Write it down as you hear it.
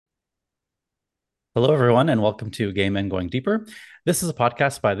Hello, everyone, and welcome to Gay Men Going Deeper. This is a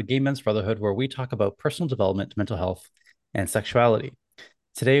podcast by the Gay Men's Brotherhood where we talk about personal development, mental health, and sexuality.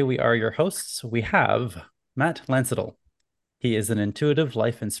 Today, we are your hosts. We have Matt Lancetal. He is an intuitive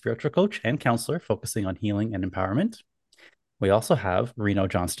life and spiritual coach and counselor focusing on healing and empowerment. We also have Reno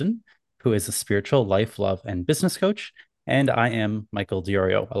Johnston, who is a spiritual life, love, and business coach. And I am Michael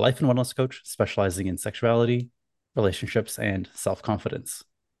Diorio, a life and wellness coach specializing in sexuality, relationships, and self confidence.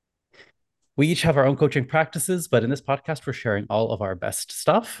 We each have our own coaching practices, but in this podcast, we're sharing all of our best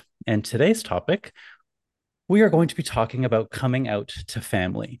stuff. And today's topic, we are going to be talking about coming out to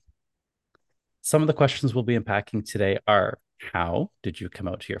family. Some of the questions we'll be unpacking today are: how did you come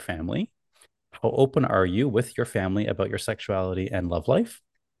out to your family? How open are you with your family about your sexuality and love life?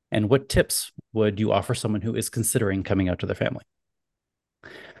 And what tips would you offer someone who is considering coming out to their family?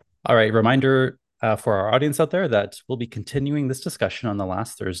 All right, reminder for our audience out there that we'll be continuing this discussion on the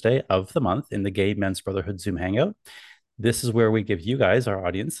last Thursday of the month in the Gay Men's Brotherhood Zoom Hangout. This is where we give you guys, our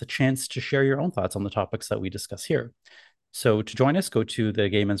audience, a chance to share your own thoughts on the topics that we discuss here. So to join us, go to the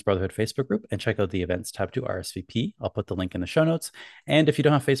Gay Men's Brotherhood Facebook group and check out the events tab to RSVP. I'll put the link in the show notes. And if you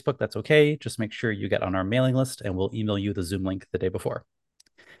don't have Facebook, that's okay. Just make sure you get on our mailing list and we'll email you the Zoom link the day before.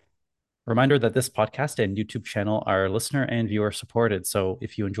 Reminder that this podcast and YouTube channel are listener and viewer supported. So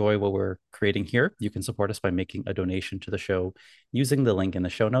if you enjoy what we're creating here, you can support us by making a donation to the show using the link in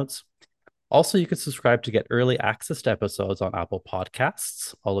the show notes. Also, you can subscribe to get early access to episodes on Apple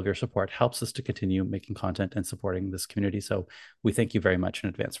Podcasts. All of your support helps us to continue making content and supporting this community. So we thank you very much in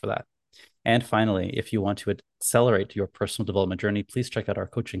advance for that. And finally, if you want to accelerate your personal development journey, please check out our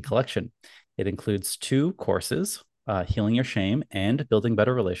coaching collection. It includes 2 courses, Healing Your Shame and Building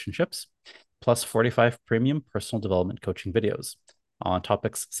Better Relationships, plus 45 premium personal development coaching videos on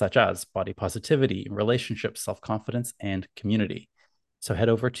topics such as body positivity, relationships, self-confidence, and community. So head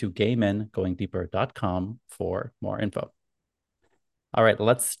over to gaymengoingdeeper.com for more info. All right,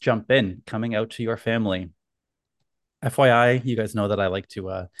 let's jump in. Coming out to your family. FYI, you guys know that I like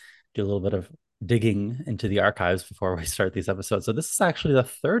to do a little bit of digging into the archives before we start these episodes. So this is actually the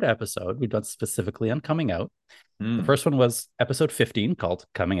 3rd episode we've done specifically on coming out. The first one was episode 15 called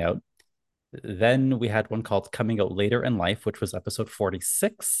Coming Out. Then we had one called Coming Out Later in Life, which was episode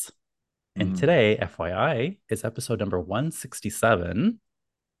 46. And today, FYI, is episode number 167.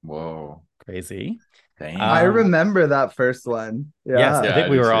 Whoa. Crazy. I remember that first one. Yes, I Yeah. think I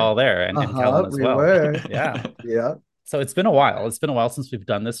we do were too. all there and Kellen as We well. were. Yeah. Yeah. So it's been a while. It's been a while since we've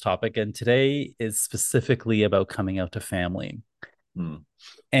done this topic. And today is specifically about coming out to family.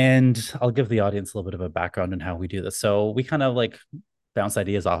 And I'll give the audience a little bit of a background on how we do this. So we kind of like bounce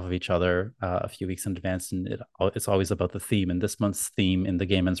ideas off of each other a few weeks in advance. And it's always about the theme. And this month's theme in the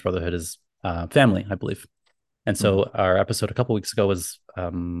Gay Men's Brotherhood is family, I believe. And so our episode a couple weeks ago was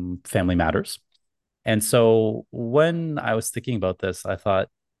Family Matters. And so when I was thinking about this, I thought,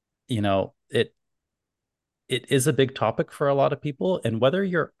 it is a big topic for a lot of people. And whether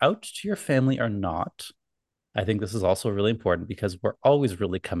you're out to your family or not, I think this is also really important because we're always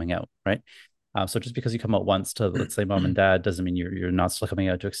really coming out, right? So just because you come out once to, let's say, mom and dad, doesn't mean you're not still coming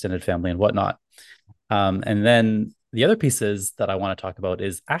out to extended family and whatnot. And then the other pieces that I want to talk about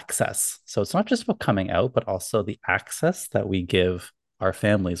is access. So it's not just about coming out, but also the access that we give our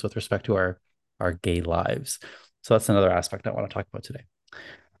families with respect to our gay lives. So that's another aspect I want to talk about today.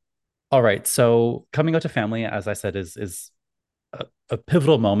 All right. So coming out to family, as I said, is a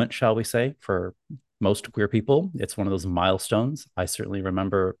pivotal moment, shall we say, for most queer people. It's one of those milestones. I certainly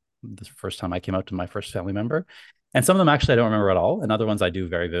remember the first time I came out to my first family member. And some of them actually I don't remember at all. And other ones I do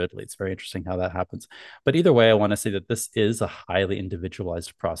very vividly. It's very interesting how that happens. But either way, I want to say that this is a highly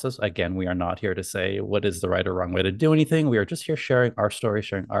individualized process. Again, we are not here to say what is the right or wrong way to do anything. We are just here sharing our story,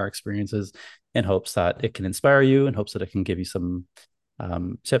 sharing our experiences in hopes that it can inspire you, in hopes that it can give you some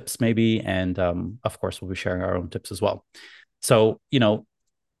tips maybe. And of course, we'll be sharing our own tips as well. So,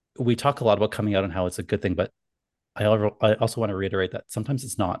 we talk a lot about coming out and how it's a good thing, but I also want to reiterate that sometimes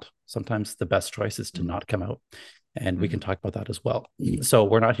it's not. Sometimes the best choice is to not come out. And we can talk about that as well. So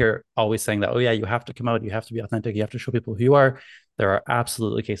we're not here always saying that, oh, yeah, you have to come out, you have to be authentic, you have to show people who you are. There are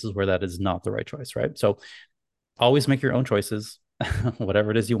absolutely cases where that is not the right choice, right? So always make your own choices,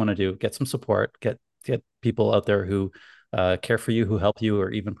 whatever it is you want to do. Get some support, get people out there who care for you, who help you,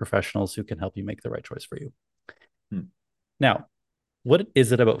 or even professionals who can help you make the right choice for you. Now, what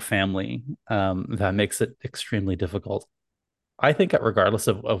is it about family that makes it extremely difficult? I think that regardless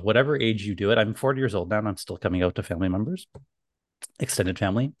of whatever age you do it, I'm 40 years old now and I'm still coming out to family members, extended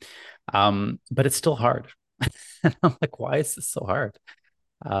family. But it's still hard. And I'm like, why is this so hard?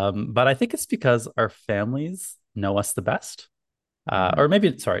 But I think it's because our families know us the best. Or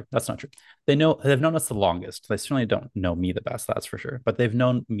maybe, sorry, that's not true. They've known us the longest. They certainly don't know me the best, that's for sure. But they've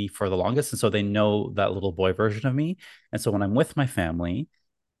known me for the longest, and so they know that little boy version of me. And so when I'm with my family,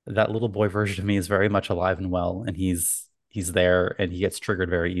 that little boy version of me is very much alive and well, and he's there, and he gets triggered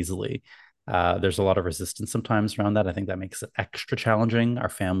very easily. There's a lot of resistance sometimes around that. I think that makes it extra challenging. Our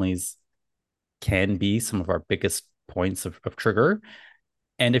families can be some of our biggest points of trigger.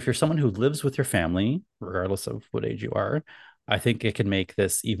 And if you're someone who lives with your family, regardless of what age you are, I think it can make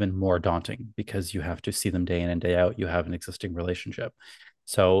this even more daunting because you have to see them day in and day out. You have an existing relationship.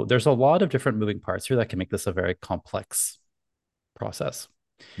 So there's a lot of different moving parts here that can make this a very complex process.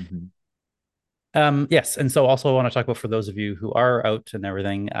 Mm-hmm. Yes. And so also I want to talk about, for those of you who are out and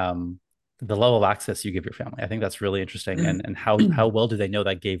everything, the level of access you give your family. I think that's really interesting. And how well do they know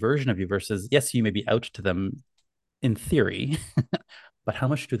that gay version of you versus, yes, you may be out to them in theory, but how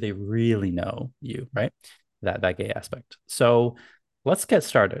much do they really know you, right? That gay aspect. So let's get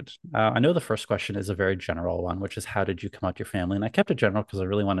started. I know the first question is a very general one, which is how did you come out to your family? And I kept it general because I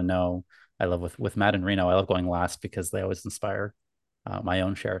really want to know. I love with Matt and Reno, I love going last because they always inspire my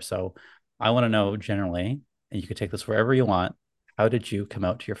own share. So I want to know generally, and you can take this wherever you want. How did you come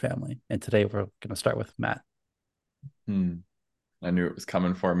out to your family? And today we're going to start with Matt. I knew it was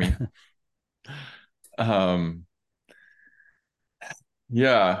coming for me.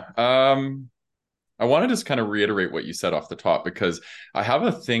 Yeah. I want to just kind of reiterate what you said off the top, because I have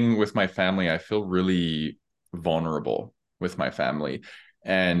a thing with my family. I feel really vulnerable with my family.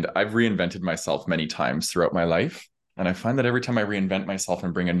 And I've reinvented myself many times throughout my life. And I find that every time I reinvent myself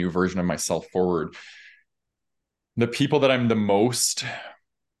and bring a new version of myself forward, the people that I'm the most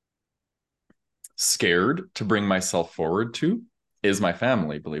scared to bring myself forward to is my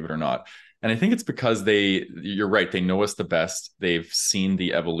family, believe it or not. And I think it's because you're right, they know us the best. They've seen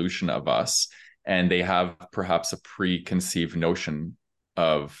the evolution of us, and they have perhaps a preconceived notion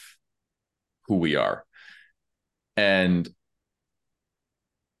of who we are. And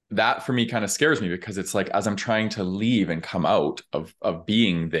that for me kind of scares me, because it's like, as I'm trying to leave and come out of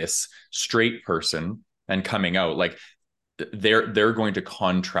being this straight person and coming out, like they're going to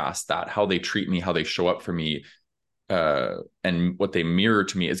contrast that, how they treat me, how they show up for me, and what they mirror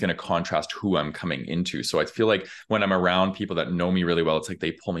to me is going to contrast who I'm coming into. So I feel like when I'm around people that know me really well, it's like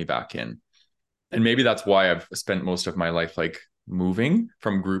they pull me back in. And maybe that's why I've spent most of my life like moving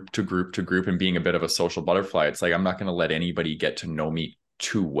from group to group to group and being a bit of a social butterfly. It's like, I'm not going to let anybody get to know me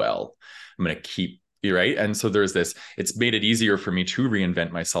too well. I'm going to keep you right. And so there's this, it's made it easier for me to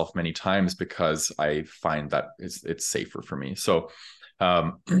reinvent myself many times because I find that it's safer for me. So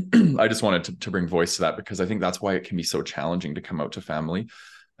I just wanted to bring voice to that, because I think that's why it can be so challenging to come out to family,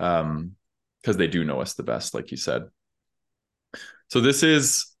 because they do know us the best, like you said. So this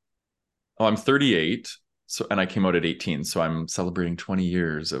is, I'm 38, so, and I came out at 18, so I'm celebrating 20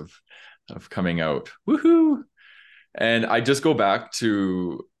 years of coming out. Woohoo! And I just go back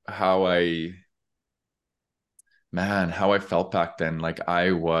to how I felt back then. Like,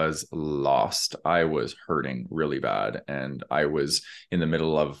 I was lost. I was hurting really bad. And I was in the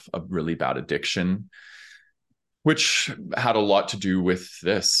middle of a really bad addiction, which had a lot to do with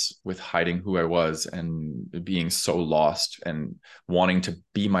hiding who I was and being so lost and wanting to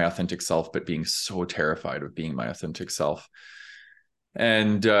be my authentic self, but being so terrified of being my authentic self.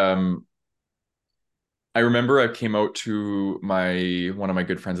 And I remember I came out to one of my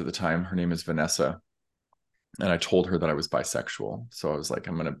good friends at the time. Her name is Vanessa. And I told her that I was bisexual. So I was like,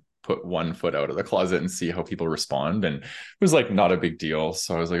 I'm going to put one foot out of the closet and see how people respond. And it was like not a big deal.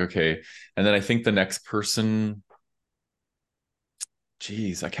 So I was like, okay. And then I think the next person,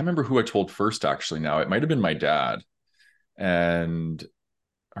 I can't remember who I told first, actually. Now it might have been my dad,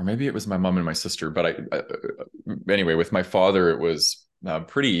 or maybe it was my mom and my sister. But anyway, with my father, it was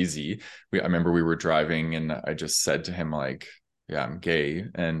pretty easy. I remember we were driving and I just said to him, like, yeah, I'm gay.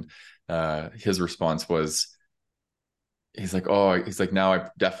 And his response was, he's like, now I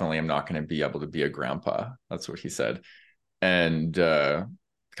definitely am not going to be able to be a grandpa. That's what he said. And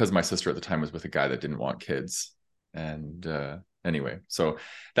because my sister at the time was with a guy that didn't want kids. And anyway, so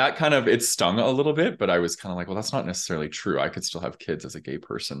that kind of, it stung a little bit, but I was kind of like, well, that's not necessarily true. I could still have kids as a gay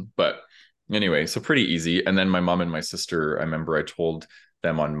person. But anyway, so pretty easy. And then my mom and my sister, I remember I told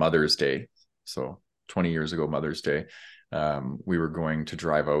them on Mother's Day. So 20 years ago, Mother's Day, we were going to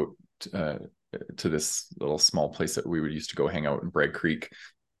drive out to this little small place that we would used to go hang out in Bragg Creek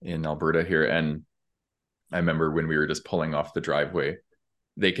in Alberta here. And I remember when we were just pulling off the driveway,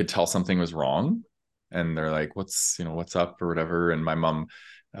 they could tell something was wrong. And they're like, what's up or whatever. And my mom,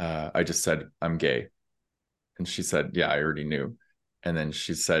 I just said, I'm gay. And she said, yeah, I already knew. And then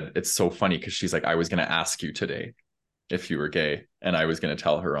she said, it's so funny because she's like, I was going to ask you today if you were gay. and I was going to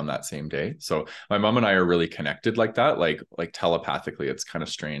tell her on that same day. So my mom and I are really connected like that, like telepathically. It's kind of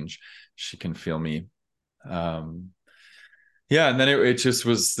strange. She can feel me. Yeah, and then it just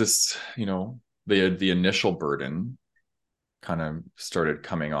was this, the initial burden kind of started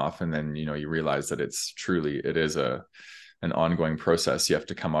coming off, and then you realize that it is an ongoing process. You have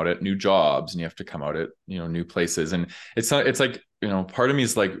to come out at new jobs, and you have to come out at new places, and it's like part of me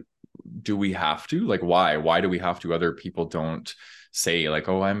is like, do we have to, like, why do we have to? Other people don't say like,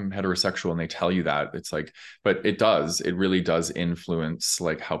 oh, I'm heterosexual, and they tell you that. It's like, but it really does influence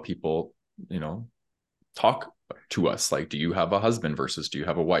like how people talk to us. Like, do you have a husband versus do you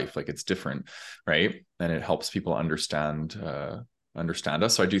have a wife? Like, it's different, right? And it helps people understand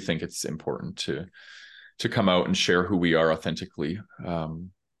us. So I do think it's important to come out and share who we are authentically.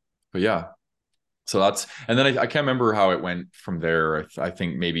 But yeah, so and then I can't remember how it went from there. I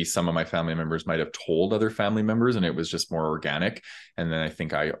think maybe some of my family members might have told other family members, and it was just more organic. And then I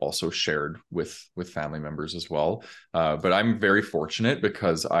think I also shared with family members as well. But I'm very fortunate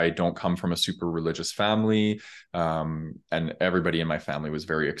because I don't come from a super religious family, and everybody in my family was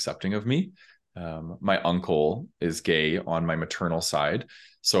very accepting of me. My uncle is gay on my maternal side.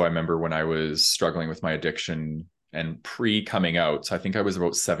 So I remember when I was struggling with my addiction and pre-coming out, so I think I was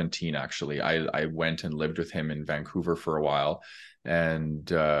about 17 actually, I went and lived with him in Vancouver for a while, and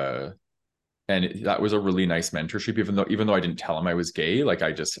that was a really nice mentorship, even though I didn't tell him I was gay. Like,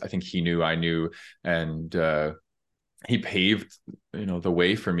 I think he knew I knew, and he paved the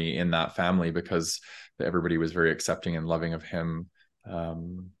way for me in that family because everybody was very accepting and loving of him,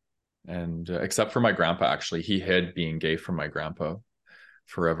 and except for my grandpa. Actually, he hid being gay from my grandpa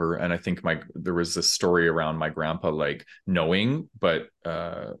forever, and I think there was this story around my grandpa like knowing, but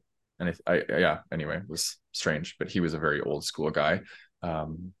and yeah, anyway, it was strange, but he was a very old school guy.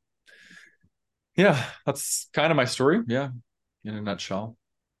 Yeah, that's kind of my story, yeah, in a nutshell.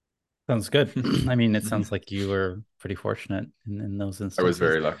 Sounds good. I mean, it sounds like you were pretty fortunate in those instances. I was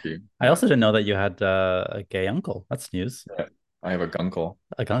very lucky. I also didn't know that you had a gay uncle. That's news. Yeah, I have a gunkle.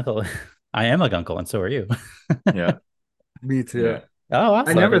 A gunkle. I am a gunkle, and so are you. Yeah. Me too. Yeah. Oh,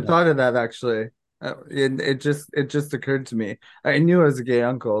 awesome. I never thought of that actually. It just occurred to me. I knew I was a gay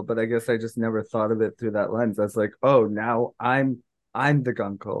uncle, but I guess I just never thought of it through that lens. I was like, oh, now I'm the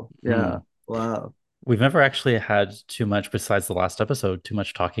gunkle. Yeah. Wow. We've never actually had too much, besides the last episode, too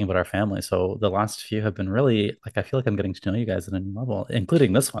much talking about our family. So the last few have been really, like, I feel like I'm getting to know you guys at a new level,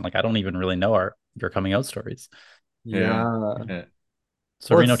 including this one. Like, I don't even really know your coming out stories. Yeah.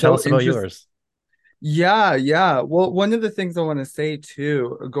 So Reno, tell us about yours. Yeah. Well, one of the things I want to say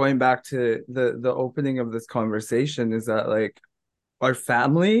too, going back to the opening of this conversation, is that like our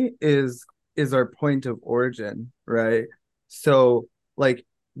family is our point of origin, right? So like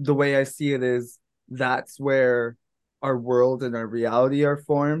the way I see it is that's where our world and our reality are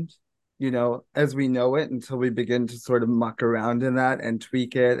formed, as we know it, until we begin to sort of muck around in that and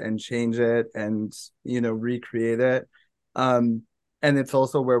tweak it and change it and recreate it. And it's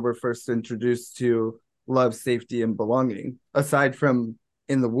also where we're first introduced to love, safety, and belonging, aside from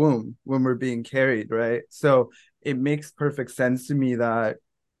in the womb when we're being carried, right? So it makes perfect sense to me that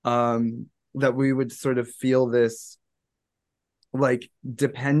that we would sort of feel this like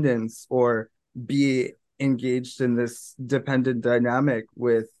dependence or be engaged in this dependent dynamic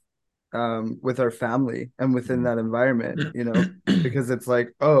with our family and within that environment, because it's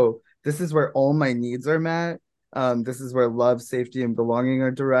like, oh, this is where all my needs are met. This is where love, safety, and belonging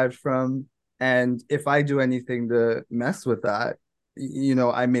are derived from. And if I do anything to mess with that,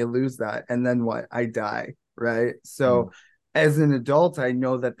 I may lose that. And then what? I die, right? So as an adult, I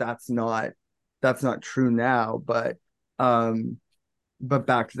know that that's not true now, but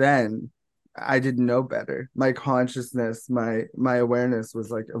back then I didn't know better. My consciousness, my awareness was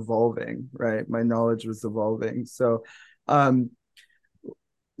like evolving, right? My knowledge was evolving. So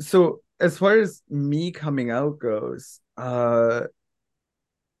as far as me coming out goes, well,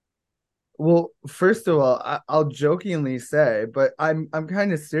 first of all, I'll jokingly say, but I'm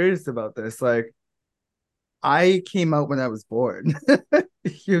kind of serious about this. Like, I came out when I was born,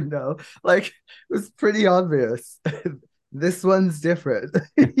 like it was pretty obvious. This one's different,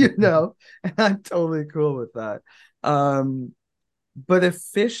 and I'm totally cool with that. But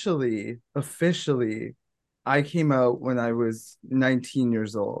officially, I came out when I was 19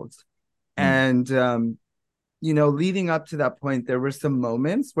 years old. And leading up to that point, there were some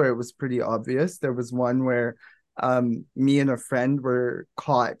moments where it was pretty obvious. There was one where me and a friend were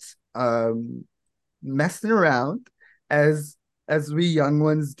caught messing around as we young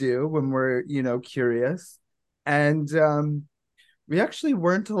ones do when we're curious, and we actually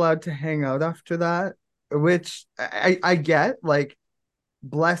weren't allowed to hang out after that. which I get, like,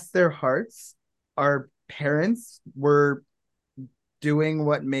 bless their hearts, our parents were doing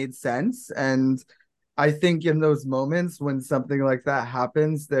what made sense. And I think in those moments when something like that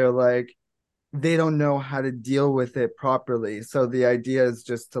happens, they're like, they don't know how to deal with it properly. So the idea is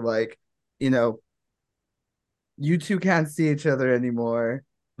just to, like, you know, you two can't see each other anymore.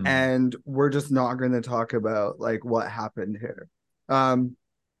 Mm. And we're just not going to talk about like what happened here. Um,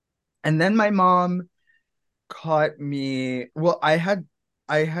 and then my mom caught me. Well, we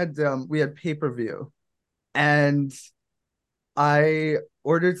had pay-per-view, and I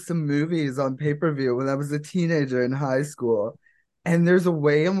ordered some movies on pay-per-view when I was a teenager in high school. And there's a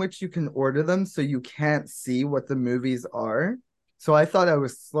way in which you can order them so you can't see what the movies are. So I thought I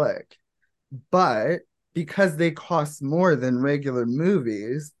was slick. But because they cost more than regular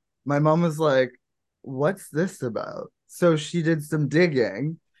movies, my mom was like, "What's this about?" So she did some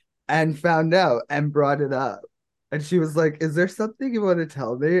digging and found out and brought it up. And she was like, "Is there something you want to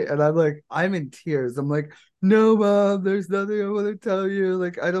tell me?" And I'm like, I'm in tears. I'm like, "No, mom, there's nothing I want to tell you.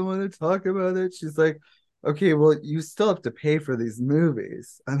 Like, I don't want to talk about it." She's like, "Okay, well, you still have to pay for these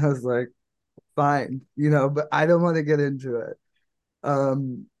movies." And I was like, "Fine, but I don't want to get into it."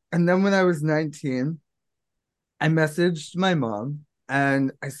 And then when I was 19, I messaged my mom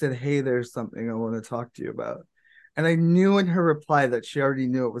and I said, "Hey, there's something I want to talk to you about." And I knew in her reply that she already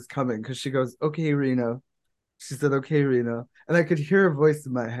knew it was coming because she goes, "Okay, Reno." She said, "Okay, Reno." And I could hear a voice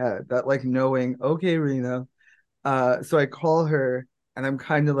in my head that, like, knowing, "Okay, Reno." So I call her and I'm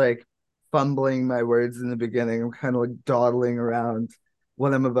kind of like fumbling my words in the beginning. I'm kind of like dawdling around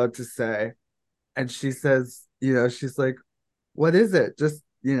what I'm about to say. And she says, she's like, "What is it? Just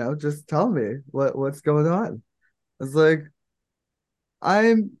tell me what's going on." I was like,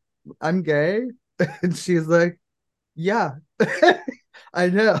 I'm I'm gay. And she's like, "Yeah." I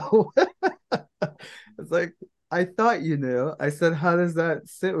know. It's like, "I thought you knew." I said, "How does that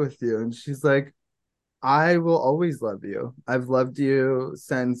sit with you?" And she's like, "I will always love you. I've loved you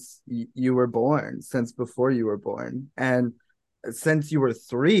since you were born, since before you were born. And since you were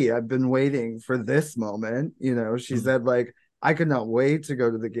 3, I've been waiting for this moment." She Mm. said, like, "I could not wait to go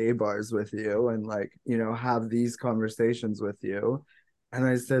to the gay bars with you and, like, have these conversations with you." And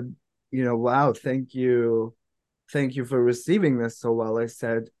I said, "Wow, thank you. Thank you for receiving this so well." I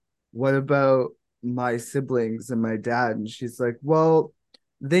said, "What about my siblings and my dad?" And she's like, "Well,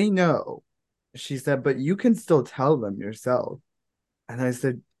 they know." She said, "But you can still tell them yourself." And I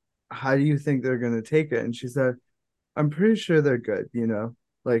said, "How do you think they're going to take it?" And she said, "I'm pretty sure they're good,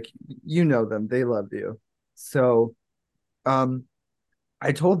 like, you know them, they love you." So, um,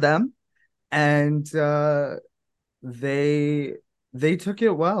 I told them, and they they took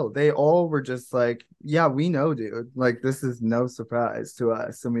it well. They all were just like, "Yeah, we know, dude. Like, this is no surprise to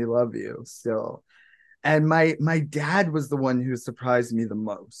us, and we love you still." And my dad was the one who surprised me the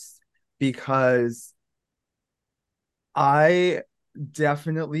most because I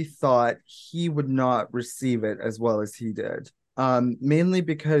definitely thought he would not receive it as well as he did. Mainly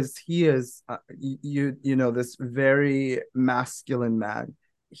because he is, this very masculine man.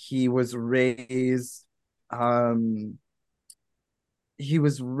 He was raised, um, he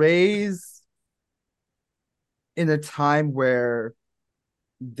was raised in a time where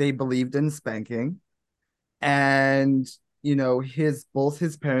they believed in spanking, and his both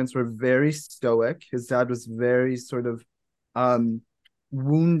his parents were very stoic. His dad was very sort of um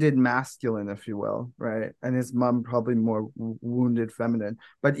wounded masculine, if you will, right? And his mom probably more wounded feminine.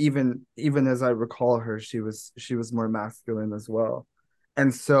 But even as I recall her, she was more masculine as well.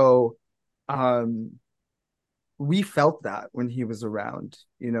 And so um we felt that when he was around.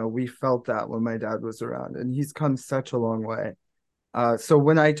 We felt that when my dad was around, and he's come such a long way. So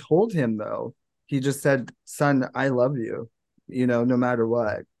when I told him, though, he just said, "Son, I love you, no matter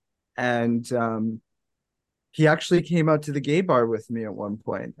what." And he actually came out to the gay bar with me at one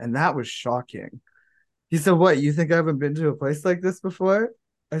point, and that was shocking. He said, "What, you think I haven't been to a place like this before?"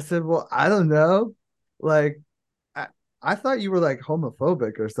 I said, "Well, I don't know. Like, I, I thought you were like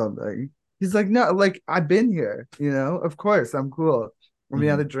homophobic or something." He's like, "No, like, I've been here, of course, I'm cool." And we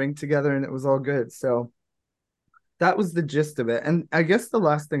had Mhm. a drink together and it was all good. So that was the gist of it. And I guess the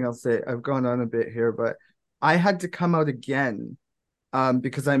last thing I'll say, I've gone on a bit here, but I had to come out again,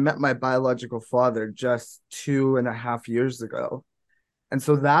 because I met my biological father just 2.5 years ago. And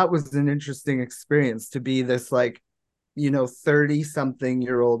so that was an interesting experience to be this, like, 30 something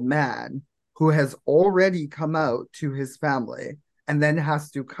year old man who has already come out to his family and then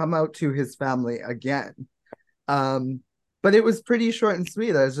has to come out to his family again. Um, but it was pretty short and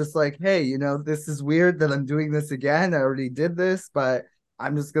sweet. I was just like, "Hey, this is weird that I'm doing this again. I already did this, but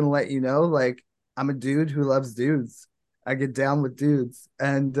I'm just gonna let you know, like, I'm a dude who loves dudes. I get down with dudes.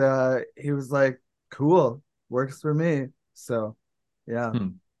 And he was like, cool, works for me. So yeah, Hmm.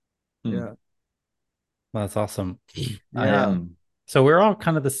 Hmm. yeah, Well, that's awesome. I yeah. Hmm. So we're all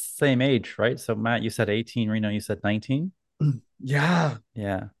kind of the same age, right? So Matt, you said 18, Reno, you said 19. Yeah.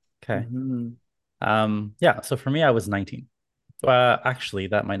 Yeah. Okay. Hmm. Yeah, so for me, I was 19. Actually,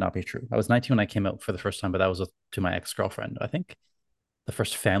 that might not be true. I was 19 when I came out for the first time, but that was to my ex-girlfriend. I think the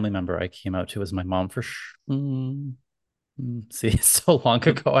first family member I came out to was my mom for see, it's so long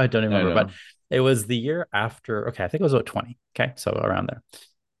ago, I don't even I remember, but know. it was the year after. Okay, I think it was about 20. Okay, so around there.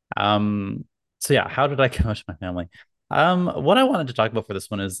 Um, so yeah, how did I come out to my family? What I wanted to talk about for this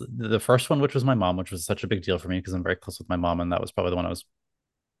one is the first one, which was my mom, which was such a big deal for me because I'm very close with my mom, and that was probably the one I was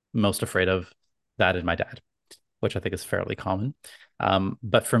most afraid of, that and my dad, which I think is fairly common.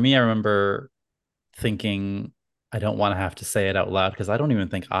 But for me, I remember thinking I don't want to have to say it out loud because I don't even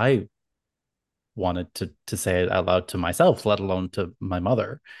think I wanted to say it out loud to myself, let alone to my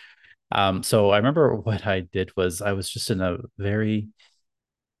mother. So I remember what I did was I was just in a very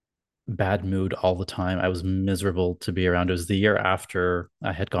bad mood all the time. I was miserable to be around. It was the year after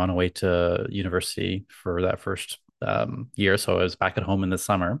I had gone away to university for that first year. So I was back at home in the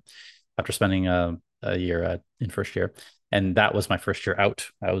summer after spending a year in first year. And that was my first year out.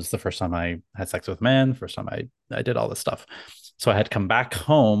 That was the first time I had sex with men, first time I did all this stuff. So I had come back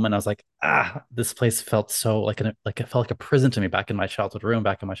home and I was like, this place felt so like it felt like a prison to me, back in my childhood room,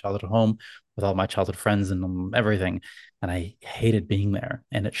 back in my childhood home with all my childhood friends and everything. And I hated being there,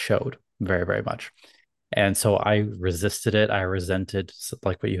 and it showed very, very much. And so I resisted it. I resented,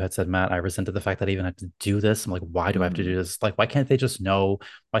 like what you had said, Matt. I resented the fact that I even had to do this. I'm like, why do I have to do Hmm. this? Like, why can't they just know?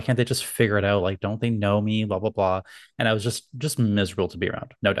 Why can't they just figure it out? Like, don't they know me? Blah blah blah. And I was just miserable to be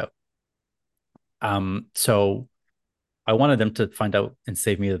around, no doubt. So I wanted them to find out and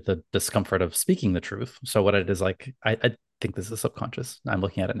save me the discomfort of speaking the truth. So what I did is like, I think this is subconscious. I'm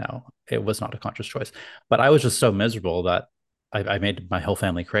looking at it now. It was not a conscious choice, but I was just so miserable that I made my whole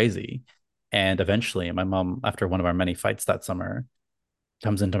family crazy. And eventually, my mom, after one of our many fights that summer,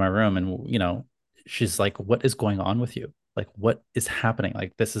 comes into my room and, she's like, what is going on with you? Like, what is happening?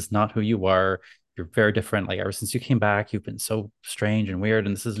 Like, this is not who you are. You're very different. Like, ever since you came back, you've been so strange and weird,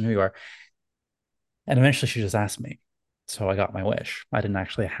 and this isn't who you are. And eventually she just asked me. So I got my wish. I didn't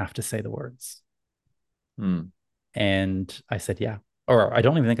actually have to say the words. Hmm. And I said, yeah. Or I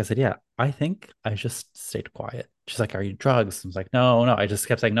don't even think I said, yeah. I think I just stayed quiet. She's like, are you drugs? I was like, no, no. I just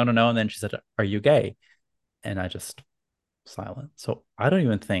kept saying, no, no, no. And then she said, are you gay? And I just silent. So I don't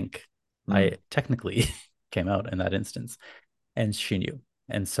even think Hmm. I technically came out in that instance. And she knew.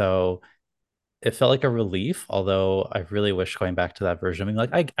 And so it felt like a relief, although I really wish going back to that version of me,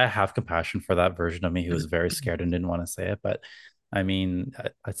 like I have compassion for that version of me who was very scared and didn't want to say it. But I mean,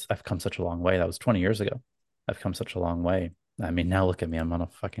 I've come such a long way. That was 20 years ago. I've come such a long way. I mean, now look at me. I'm on a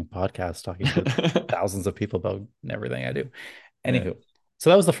fucking podcast talking to thousands of people about everything I do. Yeah. Anywho, so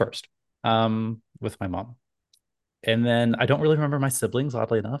that was the first with my mom. And then I don't really remember my siblings,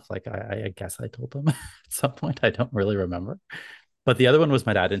 oddly enough. Like I guess I told them at some point. I don't really remember. But the other one was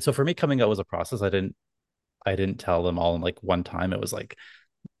my dad. And so for me, coming out was a process. I didn't tell them all in like one time. It was like,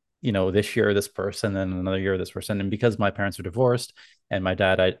 this year this person, and another year this person. And because my parents are divorced, and my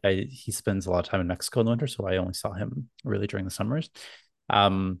dad, he spends a lot of time in Mexico in the winter, so I only saw him really during the summers.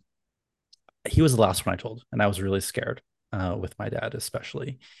 Um, he was the last one I told, and I was really scared with my dad,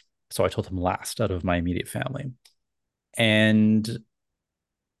 especially. So I told him last out of my immediate family, and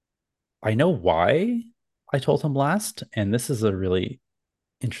I know why I told him last. And this is a really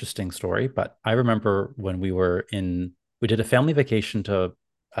interesting story, but I remember when we did a family vacation to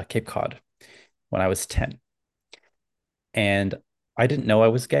Cape Cod when I was 10. And I didn't know I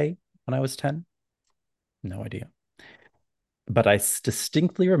was gay when I was 10. No idea. But I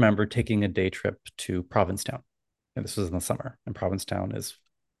distinctly remember taking a day trip to Provincetown. And this was in the summer. And Provincetown is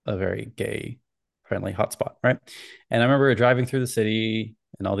a very gay friendly hotspot, right? And I remember driving through the city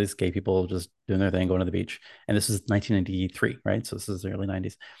and all these gay people just doing their thing, going to the beach. And this was 1993, right? So this is the early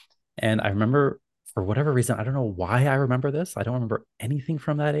 90s. And I remember, for whatever reason, I don't know why I remember this. I don't remember anything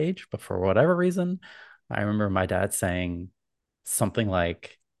from that age, but for whatever reason, I remember my dad saying something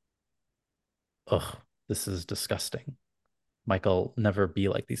like, "Ugh, this is disgusting. Michael, never be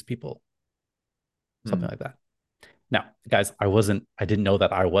like these people." Something Hmm. like that. Now, guys, I didn't know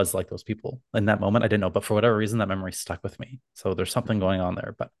that I was like those people in that moment. I didn't know, but for whatever reason, that memory stuck with me. So there's something going on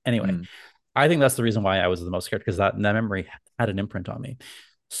there. But anyway, Hmm. I think that's the reason why I was the most scared, because that memory had an imprint on me.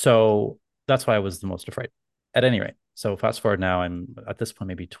 So that's why I was the most afraid. At any rate, so fast forward now, I'm at this point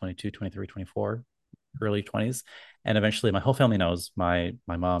maybe 22, 23, 24. early 20s. And eventually my whole family knows, my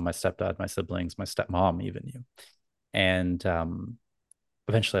mom, my stepdad, my siblings, my stepmom even knew. And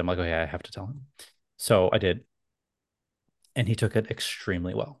eventually I'm like, okay, I have to tell him. So I did. And he took it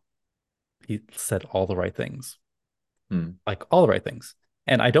extremely well. He said all the right things, Hmm. like all the right things.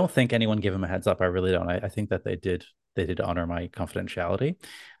 And I don't think anyone gave him a heads up. I really don't. I think that they did honor my confidentiality.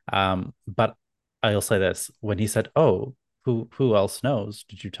 But I'll say this: when he said, "Oh, who else knows?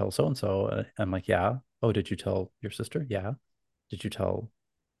 Did you tell so and so?" I'm like, "Yeah." "Oh, did you tell your sister?" "Yeah." "Did you tell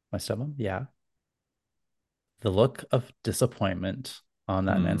my stepmom?" "Yeah." The look of disappointment on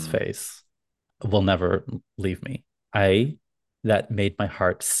that man's Hmm. face will never leave me. I That made my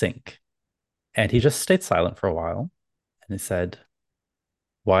heart sink. And he just stayed silent for a while and he said,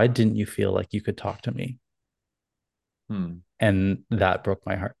 "Why didn't you feel like you could talk to me?" Hmm. And that broke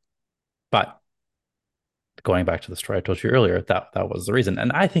my heart. But going back to the story I told you earlier, that was the reason.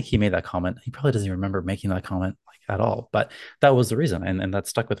 And I think he made that comment. He probably doesn't even remember making that comment like at all, but that was the reason. And that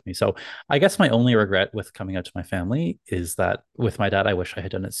stuck with me. So I guess my only regret with coming out to my family is that with my dad, I wish I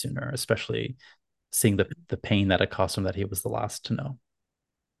had done it sooner, especially seeing the pain that it cost him that he was the last to know.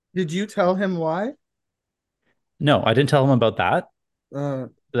 Did you tell him why? No, I didn't tell him about that. Uh,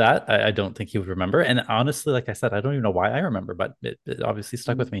 I don't think he would remember. And honestly, like I said, I don't even know why I remember, but it obviously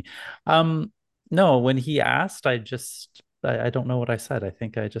stuck with me. Um, no, when he asked, I don't know what I said. I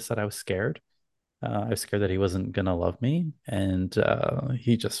think I just said I was scared. I was scared that he wasn't gonna love me, and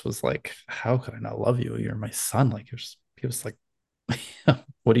he just was like, "How could I not love you? You're my son." Like he was like,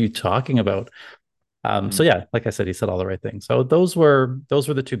 "What are you talking about?" So Hmm. yeah, like I said, he said all the right things. So those were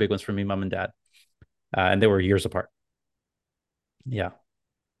the two big ones for me, mom and dad, and they were years apart. Yeah.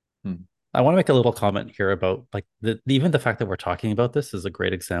 Hmm. I want to make a little comment here about like even the fact that we're talking about this is a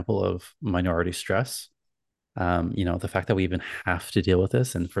great example of minority stress. The fact that we even have to deal with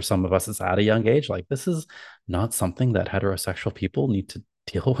this, and for some of us, it's at a young age. Like this is not something that heterosexual people need to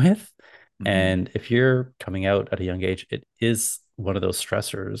deal with. Hmm. And if you're coming out at a young age, it is one of those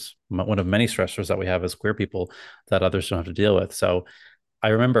stressors, one of many stressors that we have as queer people that others don't have to deal with. So I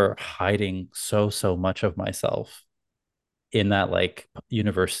remember hiding so much of myself in that like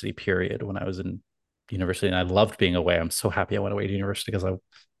university period when I was in university and I loved being away. I'm so happy I went away to university because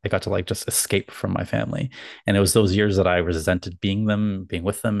I got to like just escape from my family. And it was those years that I resented being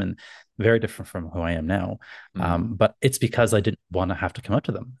with them, and very different from who I am now. Hmm. But it's because I didn't want to have to come out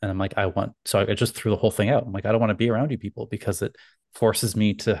to them. And I'm like, so I just threw the whole thing out. I'm like, I don't want to be around you people because it forces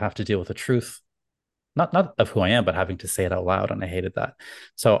me to have to deal with the truth, not of who I am, but having to say it out loud. And I hated that.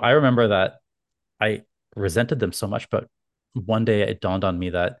 So I remember that I resented them so much, but one day it dawned on me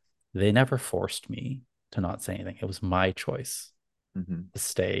that they never forced me to not say anything. It was my choice Hmm. to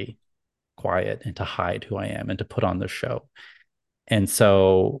stay quiet and to hide who I am and to put on the show. And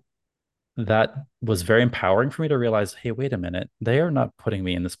so that was very empowering for me to realize, hey, wait a minute, they are not putting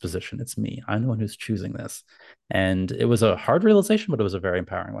me in this position. It's me. I'm the one who's choosing this. And it was a hard realization, but it was a very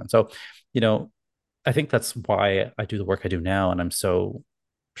empowering one. So, you know, I think that's why I do the work I do now. And I'm so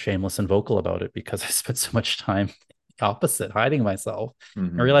shameless and vocal about it because I spent so much time opposite, hiding myself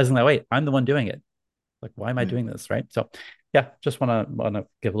and Hmm. realizing that, wait, I'm the one doing it. Like, why am I yeah. doing this? Right. So yeah, just want to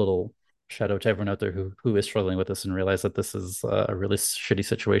give a little shout out to everyone out there who is struggling with this and realize that this is a really shitty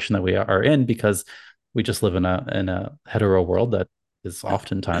situation that we are in because we just live in a hetero world that is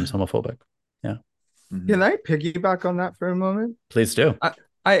oftentimes homophobic. Yeah. Can Hmm. I piggyback on that for a moment? Please do. I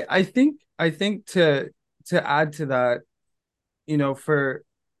I think to add to that, for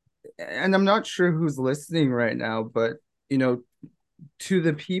and I'm not sure who's listening right now, but you know, to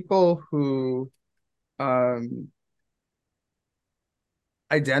the people who um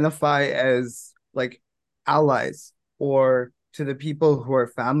identify as like allies, or to the people who are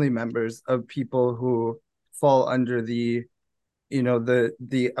family members of people who fall under the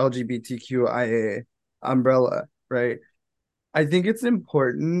LGBTQIA umbrella, right? I think it's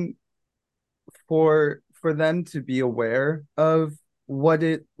important for them to be aware of what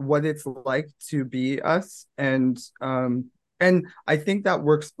it's like to be us, and I think that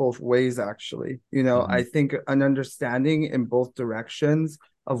works both ways actually. Hmm. I think an understanding in both directions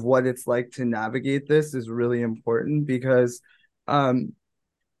of what it's like to navigate this is really important, because um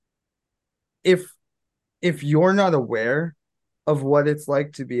if you're not aware of what it's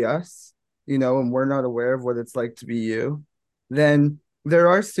like to be us, and we're not aware of what it's like to be you, then there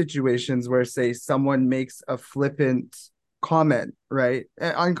are situations where, say, someone makes a flippant comment, right?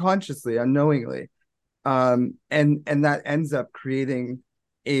 Unconsciously, unknowingly. And that ends up creating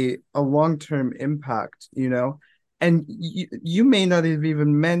a long-term impact, and you may not have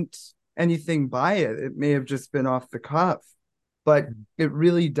even meant anything by it. It may have just been off the cuff, but it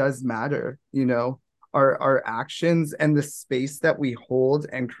really does matter. our actions and the space that we hold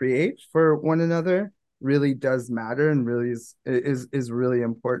and create for one another really does matter and really is really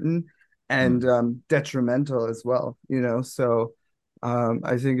important and detrimental as well, you know. So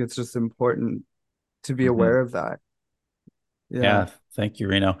I think it's just important to be Mm-hmm. aware of that. Yeah. Yeah, thank you,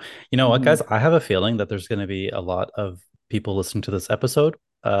 Reno. You know what, Mhm. guys? I have a feeling that there's going to be a lot of people listening to this episode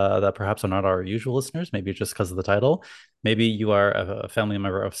that perhaps are not our usual listeners, maybe just because of the title. Maybe you are a family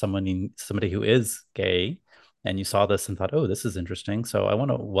member of somebody who is gay, and you saw this and thought, "Oh, this is interesting." So I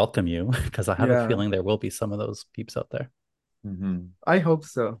want to welcome you because I have a Yeah. feeling there will be some of those peeps out there. Mm-hmm. I hope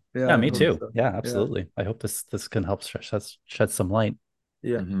so. Yeah, Yeah, I me hope too. so. Yeah, Yeah. absolutely. I hope this can help shed some light.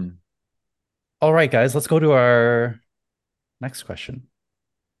 Yeah. Mm-hmm. All right, guys, let's go to our next question.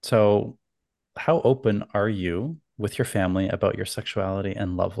 So, how open are you with your family about your sexuality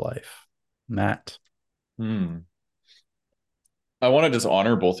and love life? Matt. Hmm. I want to just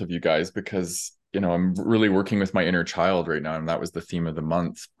honor both of you guys because, I'm really working with my inner child right now. And that was the theme of the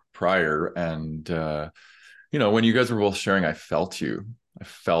month prior. And, when you guys were both sharing, I felt you. I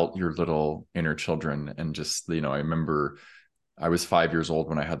felt your little inner children. And just, I remember I was 5 years old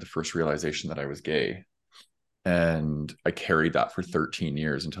when I had the first realization that I was gay. And I carried that for 13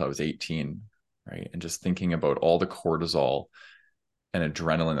 years until I was 18. Right. And just thinking about all the cortisol and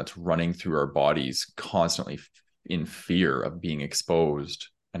adrenaline that's running through our bodies constantly in fear of being exposed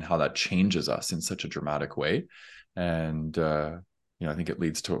and how that changes us in such a dramatic way. And, I think it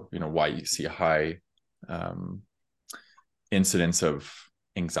leads to, why you see a high incidence of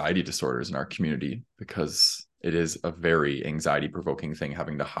anxiety disorders in our community, because it is a very anxiety provoking thing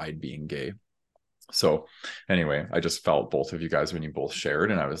having to hide being gay. So anyway, I just felt both of you guys when you both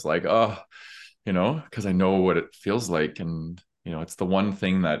shared, and I was like, oh, because I know what it feels like. And, it's the one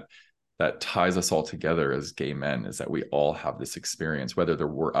thing that ties us all together as gay men, is that we all have this experience, whether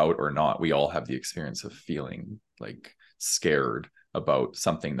we're out or not. We all have the experience of feeling like scared about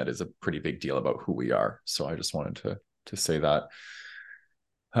something that is a pretty big deal about who we are. So I just wanted to say that.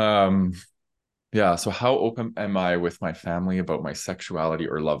 Yeah. So how open am I with my family about my sexuality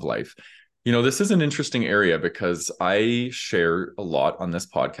or love life? This is an interesting area because I share a lot on this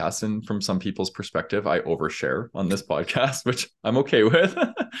podcast, and from some people's perspective, I overshare on this podcast, which I'm okay with.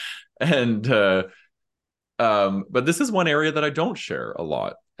 And but this is one area that I don't share a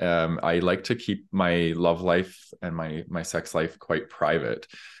lot. I like to keep my love life and my sex life quite private.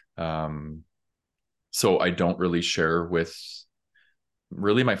 So I don't really share with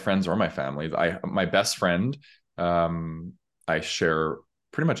really my friends or my family. My best friend, I share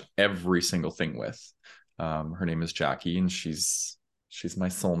pretty much every single thing with. Her name is Jackie, and she's my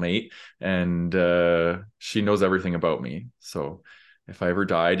soulmate, and she knows everything about me. So if I ever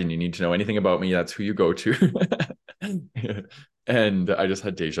died and you need to know anything about me, that's who you go to. And I just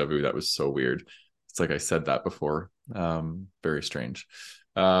had deja vu. That was so weird. It's like I said that before. Very strange.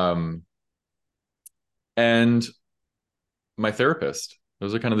 And my therapist.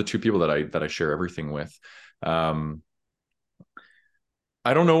 Those are kind of the two people that I share everything with.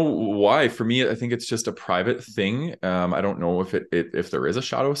 I don't know why. For me, I think it's just a private thing. I don't know if there is a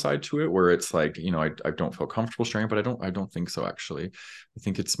shadow side to it where it's like, I don't feel comfortable sharing, but I don't think so actually. I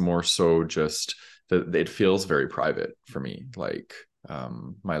think it's more so just that it feels very private for me, like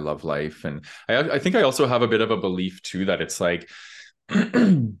my love life. And I think I also have a bit of a belief too that it's like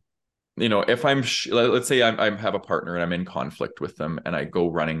if let's say I have a partner and I'm in conflict with them, and I go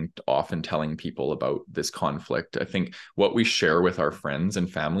running off and telling people about this conflict, I think what we share with our friends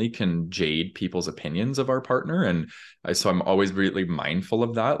and family can jade people's opinions of our partner. And so I'm always really mindful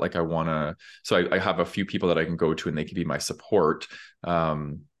of that. Like I have a few people that I can go to and they can be my support.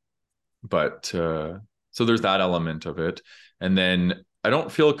 So there's that element of it. And then I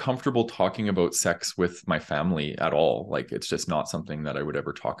don't feel comfortable talking about sex with my family at all. Like it's just not something that I would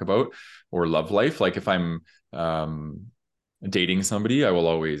ever talk about, or love life. Like if I'm dating somebody, I will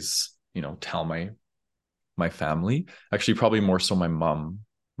always, tell my family. Actually, probably more so my mom.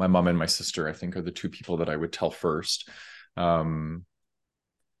 My mom and my sister, I think, are the two people that I would tell first. And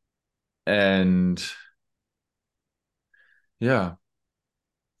yeah,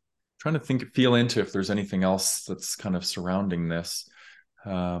 trying to feel into if there's anything else that's kind of surrounding this.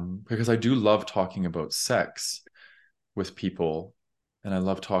 Because I do love talking about sex with people, and I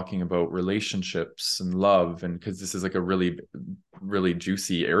love talking about relationships and love, and because this is like a really, really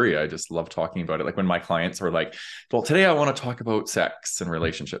juicy area, I just love talking about it. Like when my clients are like, well, today I want to talk about sex and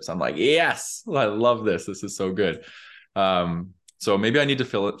relationships, I'm like, yes, I love this. This is so good. So maybe I need to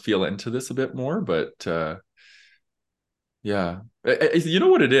feel into this a bit more, but yeah. You know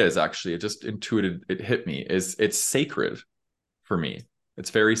what it is, actually? It just intuited, it hit me, is it's sacred for me. It's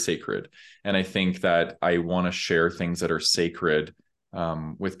very sacred. And I think that I want to share things that are sacred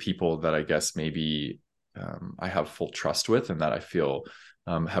with people that I guess maybe I have full trust with, and that I feel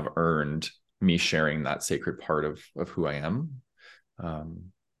have earned me sharing that sacred part of who I am.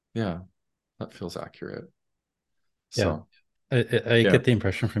 Yeah, that feels accurate. So I get the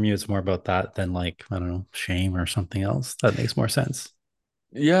impression from you it's more about that than like, I don't know, shame or something else. That makes more sense.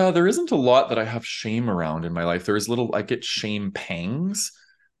 Yeah, there isn't a lot that I have shame around in my life. There is little, I get shame pangs,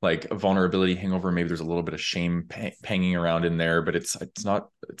 like a vulnerability hangover. Maybe there's a little bit of shame panging around in there, but it's not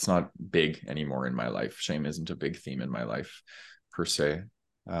big anymore in my life. Shame isn't a big theme in my life per se.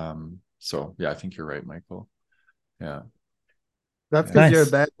 So yeah, I think you're right, Michael. Yeah. That's because you're a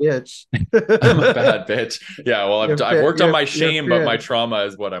bad bitch. I'm a bad bitch. Yeah, well, I've worked on my shame, but my trauma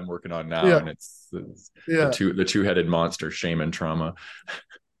is what I'm working on now, and it's the two-headed monster, shame and trauma.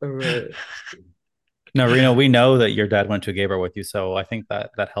 Right. No, Reno, we know that your dad went to a gay bar with you, so I think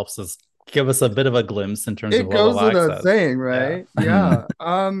that helps us give us a bit of a glimpse in terms of It level goes of without access. saying, right? Yeah.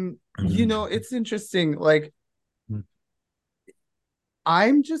 It's interesting. Like,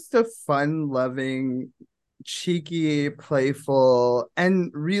 I'm just a fun-loving, cheeky, playful, and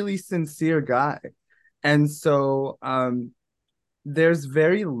really sincere guy. And so there's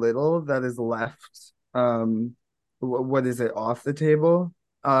very little that is left. What is it, off the table?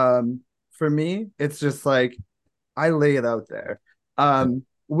 For me, it's just like I lay it out there.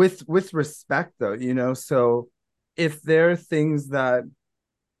 With respect though, so if there are things that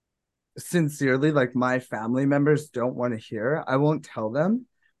sincerely like my family members don't want to hear, I won't tell them.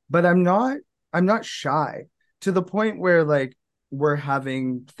 But I'm not shy to the point where like we're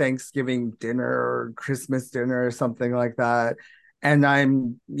having Thanksgiving dinner or Christmas dinner or something like that, and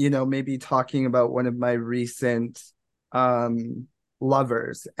I'm maybe talking about one of my recent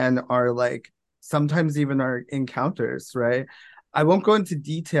lovers and our like sometimes even our encounters, right? I won't go into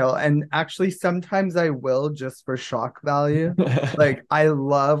detail, and actually sometimes I will just for shock value. Like I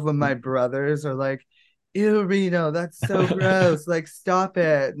love when my brothers are like, "Ew, Reno, that's so gross. Like, stop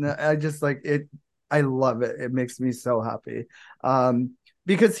it." And I just like it. I love it. It makes me so happy.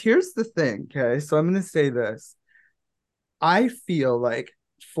 Because here's the thing, okay? So I'm gonna say this. I feel like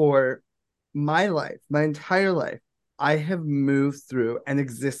for my life, my entire life, I have moved through and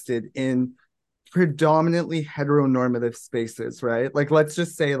existed in predominantly heteronormative spaces, right? Like, let's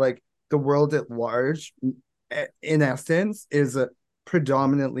just say, like, the world at large, in essence, is a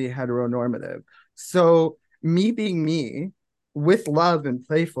predominantly heteronormative. So, me being me with love and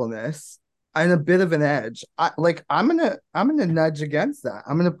playfulness and a bit of an edge, I'm gonna nudge against that.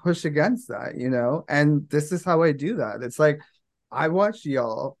 I'm gonna push against that, and this is how I do that. It's like I watch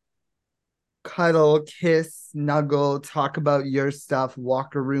y'all cuddle, kiss, snuggle, talk about your stuff,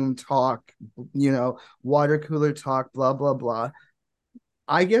 locker room talk, water cooler talk, blah, blah, blah.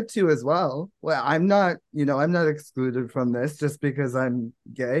 I get to as well. Well, I'm not excluded from this just because I'm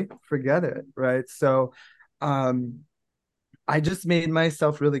gay. Forget it. Right. So um I just made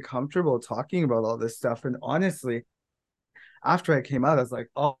myself really comfortable talking about all this stuff. And honestly, after I came out, I was like,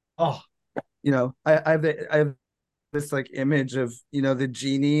 oh, I have this like image of the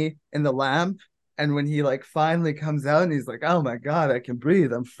genie in the lamp, and when he like finally comes out and he's like, oh my god, I can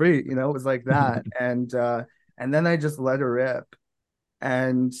breathe, I'm free, it was like that. And then I just let her rip.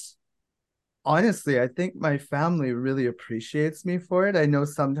 And honestly, I think my family really appreciates me for it. I know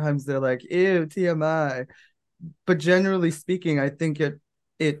sometimes they're like, ew, TMI, but generally speaking, I think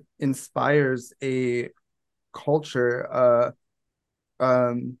it inspires a culture,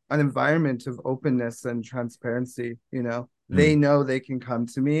 an environment of openness and transparency. They know they can come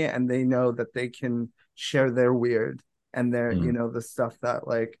to me, and they know that they can share their weird and their the stuff that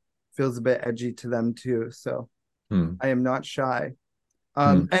like feels a bit edgy to them too. So I am not shy.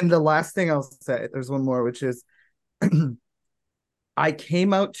 And the last thing I'll say, there's one more, which is I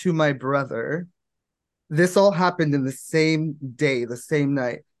came out to my brother. This all happened in the same day, the same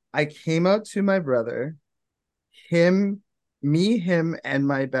night. I came out to my brother, him, him, and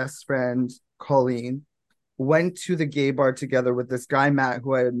my best friend, Colleen, went to the gay bar together with this guy, Matt,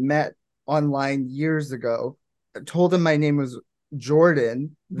 who I had met online years ago. I told him my name was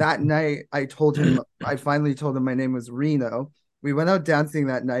Jordan. That night, I finally told him my name was Reno. We went out dancing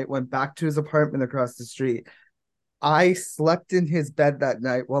that night, went back to his apartment across the street. I slept in his bed that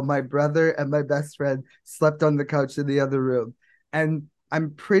night while my brother and my best friend slept on the couch in the other room. And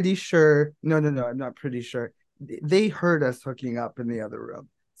I'm pretty sure, no, I'm not pretty sure. They heard us hooking up in the other room.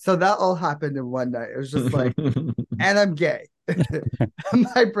 So that all happened in one night. It was just like, and I'm gay.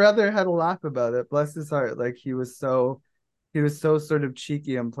 My brother had a laugh about it. Bless his heart. Like he was so sort of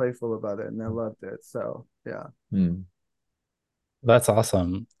cheeky and playful about it, and I loved it. So yeah. That's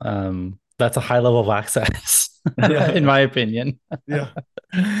awesome. That's a high level of access, in Yeah. my opinion. Yeah.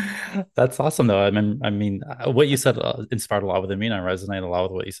 That's awesome, though. What you said inspired a lot within me, and I resonate a lot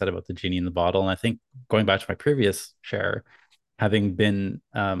with what you said about the genie in the bottle. And I think going back to my previous share, having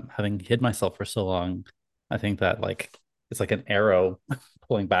hid myself for so long, I think that like it's like an arrow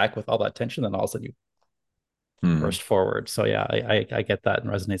pulling back with all that tension, then all of a sudden you Hmm. burst forward. So yeah, I get that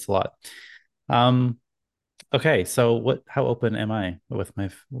and resonates a lot. Um, okay, so how open am I with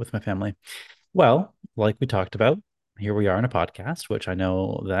my family? Well, like we talked about, here we are in a podcast, which I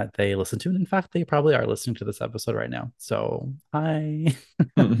know that they listen to. And in fact, they probably are listening to this episode right now. So hi.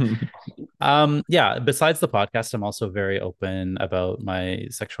 Yeah, besides the podcast, I'm also very open about my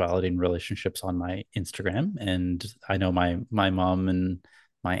sexuality and relationships on my Instagram. And I know my mom and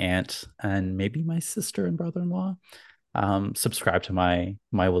my aunt and maybe my sister and brother-in-law subscribe to my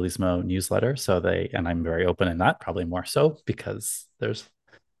Willismo newsletter. So and I'm very open in that, probably more so because there's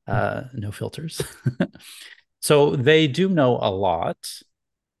no filters. So they do know a lot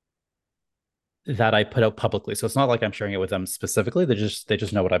that I put out publicly. So it's not like I'm sharing it with them specifically. They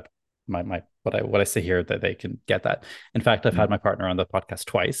just know what I say here, that they can get that. In fact, I've had my partner on the podcast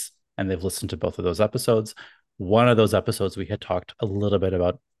twice, and they've listened to both of those episodes. One of those episodes, we had talked a little bit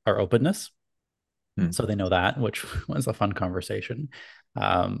about our openness, Hmm. so they know that, which was a fun conversation.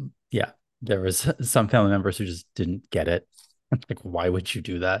 Yeah, there was some family members who just didn't get it. Like, why would you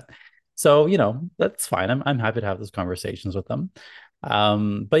do that? So, that's fine. I'm happy to have those conversations with them.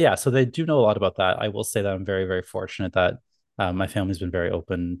 But yeah, so they do know a lot about that. I will say that I'm very, very fortunate that my family's been very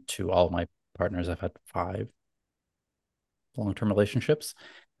open to all of my partners. I've had 5 long-term relationships.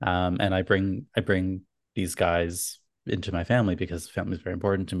 And I bring these guys into my family because family is very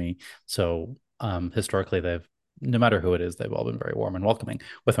important to me. So historically, no matter who it is, they've all been very warm and welcoming.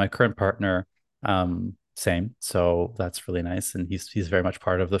 With my current partner, same. So that's really nice, and he's very much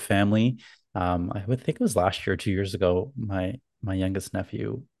part of the family. I would think it was last year, 2 years ago, my youngest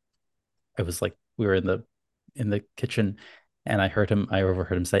nephew. It was like we were in the kitchen, and I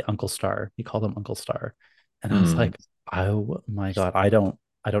overheard him say Uncle Star. He called him Uncle Star, and I was Hmm. like, oh my God, I don't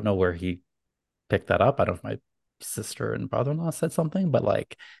know where he picked that up. I don't know if my sister and brother-in-law said something, but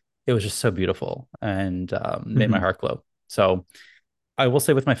like it was just so beautiful and made my Hmm. heart glow. So I will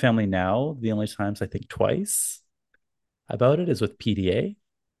say with my family now, the only times I think twice about it is with PDA.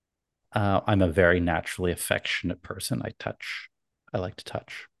 I'm a very naturally affectionate person. I like to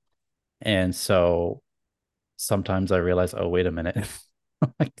touch. And so sometimes I realize, oh, wait a minute.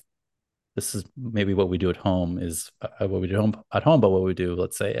 Like this is maybe what we do at home is what we do at home, but what we do,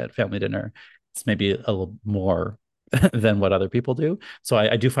 let's say at family dinner, it's maybe a little more than what other people do. So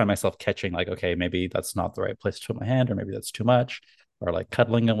I do find myself catching like, okay, maybe that's not the right place to put my hand, or maybe that's too much, or like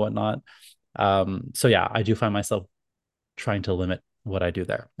cuddling and whatnot. So yeah, I do find myself trying to limit what I do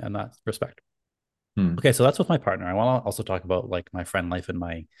there in that respect. Hmm. Okay, so that's with my partner. I want to also talk about like my friend life and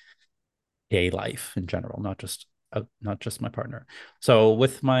my gay life in general, not just my partner. So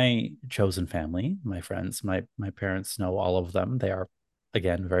with my chosen family, my friends, my parents know all of them. They are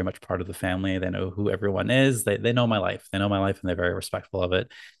again very much part of the family. They know who everyone is. They know my life. They know my life, and they're very respectful of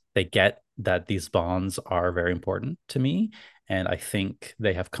it. They get that these bonds are very important to me, and I think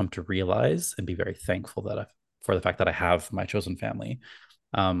they have come to realize and be very thankful for the fact that I have my chosen family.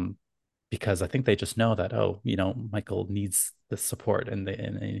 Um, because I think they just know that, oh, Michael needs this support, and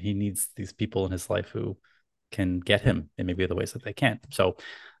he needs these people in his life who can get him in maybe the ways that they can't. So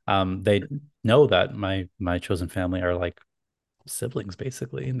they know that my chosen family are like siblings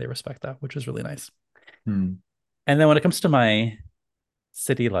basically, and they respect that, which is really nice. Hmm. And then when it comes to my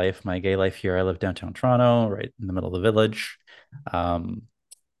city life, my gay life here, I live downtown Toronto, right in the middle of the village. Um,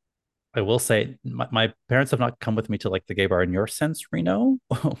 I will say my parents have not come with me to like the gay bar in your sense, Reno,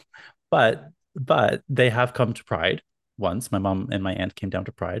 but they have come to Pride once. My mom and my aunt came down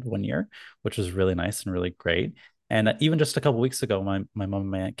to Pride one year, which was really nice and really great. And even just a couple of weeks ago, my mom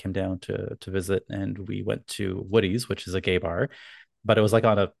and my aunt came down to visit, and we went to Woody's, which is a gay bar, but it was like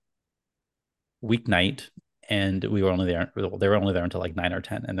on a weeknight, and they were only there until like 9 or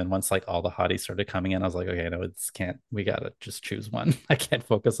 10, and then once like all the hotties started coming in, I was like, okay, no, it's can't we gotta just choose one. I can't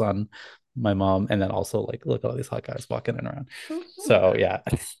focus on my mom and then also like look at all these hot guys walking in around. So yeah.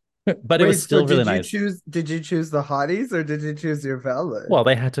 But it was Wait, so still really nice. did you choose the hotties or did you choose your valet? Well,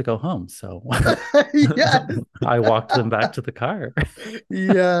 they had to go home, so Yes. I walked them back to the car.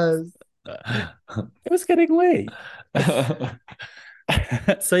 Yes. It was getting late.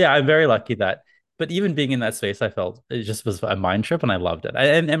 So yeah, I'm very lucky that. But even being in that space, I felt it just was a mind trip, and I loved it.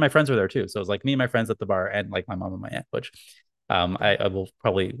 And my friends were there too, so it was like me and my friends at the bar, and like my mom and my aunt, which I will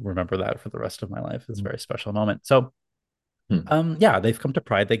probably remember that for the rest of my life. It's a very special moment. So Yeah, they've come to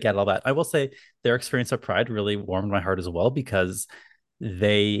Pride. They get all that. I will say their experience of Pride really warmed my heart as well because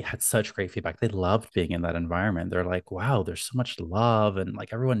they had such great feedback. They loved being in that environment. They're like, wow, there's so much love and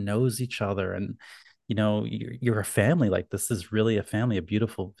like everyone knows each other. And, you're a family. Like this is really a family, a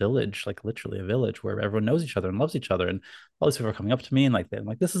beautiful village, like literally a village where everyone knows each other and loves each other. And all these people are coming up to me and like, they're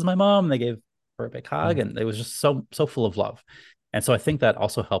like, this is my mom. And they gave her a big hug and it was just so, so full of love. And so I think that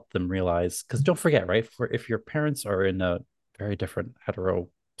also helped them realize, because don't forget, right? If your parents are in a very different hetero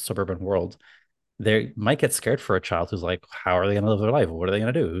suburban world, they might get scared for a child who's like, how are they going to live their life? What are they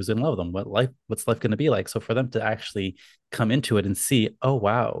going to do? Who's going to love them? What's life going to be like? So for them to actually come into it and see, oh,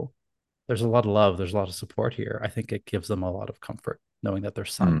 wow, there's a lot of love, there's a lot of support here. I think it gives them a lot of comfort knowing that their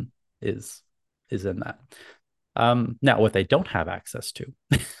son is in that. Now, what they don't have access to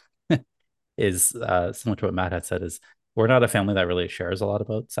is similar to what Matt had said, is we're not a family that really shares a lot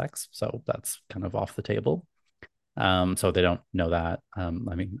about sex. So that's kind of off the table. So they don't know that. I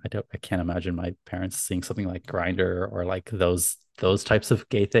mean, I can't imagine my parents seeing something like Grindr or like those types of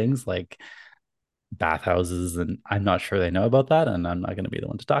gay things like bathhouses, and I'm not sure they know about that, and I'm not going to be the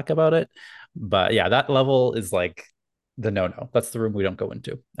one to talk about it. But yeah, that level is like the no. That's the room we don't go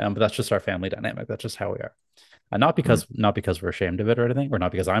into. But that's just our family dynamic. That's just how we are. Not because we're ashamed of it or anything, or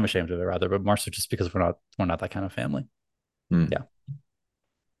not because I'm ashamed of it rather, but more so just because we're not that kind of family. Yeah.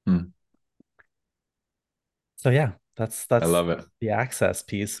 So yeah, that's I love it. the access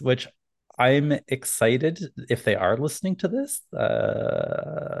piece, which I'm excited if they are listening to this.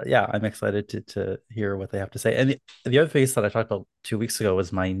 Yeah, I'm excited to hear what they have to say. And the other piece that I talked about 2 weeks ago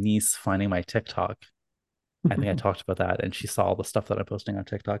was my niece finding my TikTok. I think I talked about that, and she saw all the stuff that I'm posting on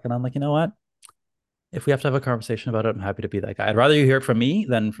TikTok, and I'm like, you know what? If we have to have a conversation about it, I'm happy to be that guy. I'd rather you hear it from me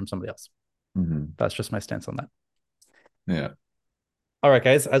than from somebody else. That's just my stance on that. Yeah. All right,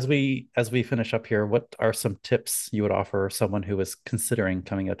 guys, as we finish up here, what are some tips you would offer someone who is considering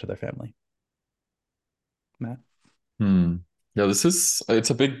coming out to their family? Matt? Yeah, it's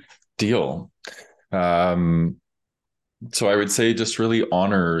a big deal. So I would say just really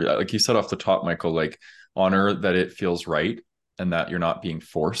honor, like you said off the top, Michael, like honor that it feels right and that you're not being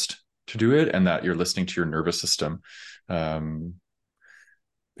forced to do it and that you're listening to your nervous system.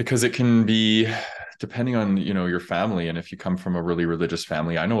 Because it can be, depending on your family, and if you come from a really religious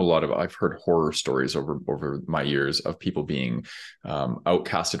family, I've heard horror stories over my years of people being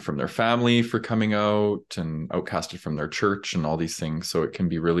outcasted from their family for coming out and outcasted from their church and all these things. So it can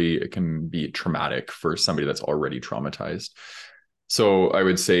be traumatic for somebody that's already traumatized. So I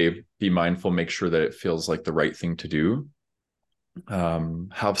would say be mindful, make sure that it feels like the right thing to do.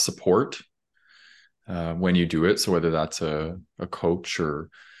 Have support when you do it. So whether that's a coach or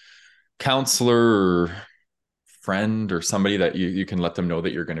counselor or friend or somebody that you can let them know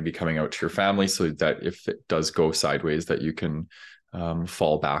that you're going to be coming out to your family, so that if it does go sideways, that you can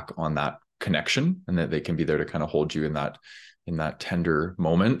fall back on that connection and that they can be there to kind of hold you in that tender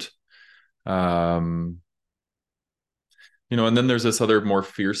moment. And then there's this other more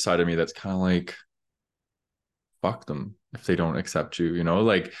fierce side of me that's kind of like, fuck them if they don't accept you,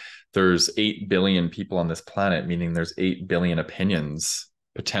 like there's 8 billion people on this planet, meaning there's 8 billion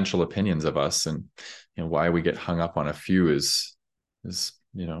potential opinions of us, and why we get hung up on a few is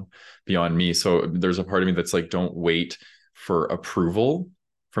beyond me. So there's a part of me that's like, don't wait for approval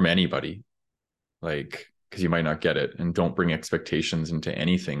from anybody, like, because you might not get it, and don't bring expectations into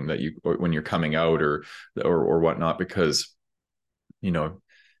anything that when you're coming out or whatnot, because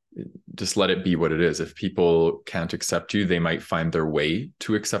just let it be what it is. If people can't accept you, they might find their way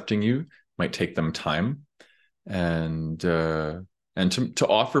to accepting you. It might take them time, and to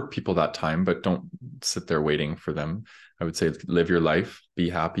offer people that time, but don't sit there waiting for them. I would say live your life, be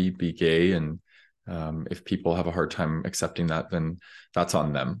happy, be gay, and if people have a hard time accepting that, then that's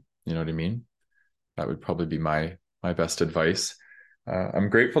on them. You know what I mean? That would probably be my best advice. I'm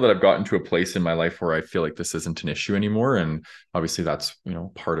grateful that I've gotten to a place in my life where I feel like this isn't an issue anymore, and obviously that's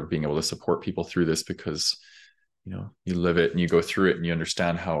part of being able to support people through this, because you live it and you go through it and you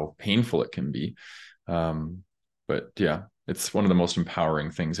understand how painful it can be. But yeah, it's one of the most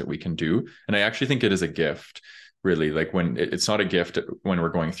empowering things that we can do, and I actually think it is a gift, really. Like when it's not a gift when we're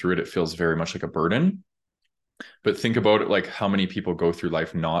going through it, it feels very much like a burden. But think about it, like how many people go through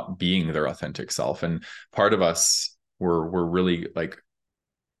life not being their authentic self, and part of us we're really, like,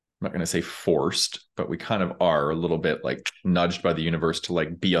 I'm not going to say forced, but we kind of are a little bit like nudged by the universe to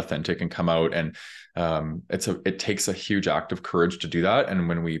like be authentic and come out. And it takes a huge act of courage to do that. And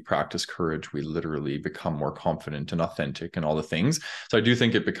when we practice courage, we literally become more confident and authentic and all the things. So I do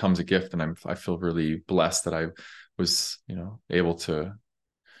think it becomes a gift, and I feel really blessed that I was able to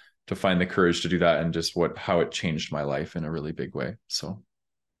to find the courage to do that, and just how it changed my life in a really big way. So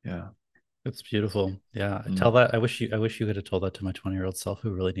yeah. It's beautiful. Yeah. Mm. Tell that. I wish you could have told that to my 20-year-old self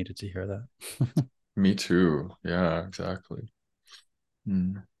who really needed to hear that. Me too. Yeah, exactly.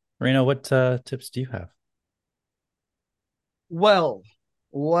 Mm. Marina, what tips do you have? Well,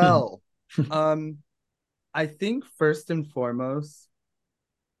 well, um, I think first and foremost,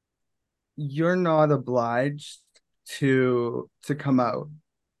 you're not obliged to come out.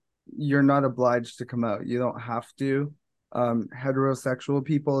 You're not obliged to come out. You don't have to. Heterosexual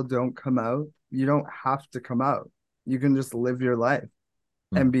people don't come out. You don't have to come out. You can just live your life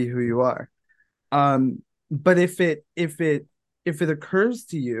and Mm. be who you are. But if it occurs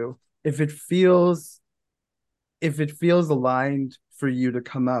to you, if it feels aligned for you to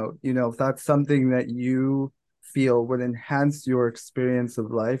come out, if that's something that you feel would enhance your experience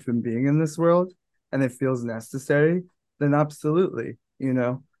of life and being in this world, and it feels necessary, then absolutely,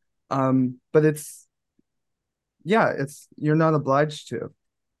 but it's you're not obliged to.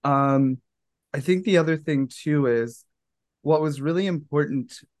 um I think the other thing too is what was really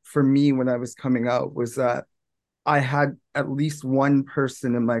important for me when I was coming out was that I had at least one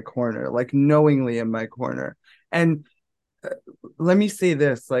person in my corner, like knowingly in my corner. And let me say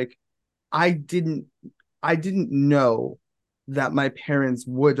this, like I didn't I didn't know that my parents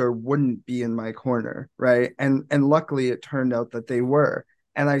would or wouldn't be in my corner, right? And luckily it turned out that they were.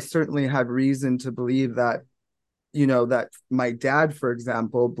 And I certainly had reason to believe that, that my dad, for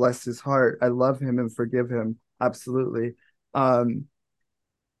example, bless his heart, I love him and forgive him absolutely.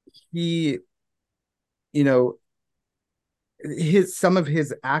 He, you know, his some of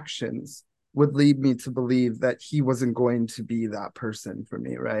his actions would lead me to believe that he wasn't going to be that person for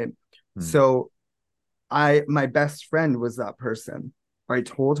me, right? Mm. So my best friend was that person. I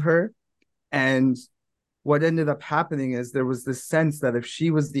told her, and what ended up happening is there was this sense that if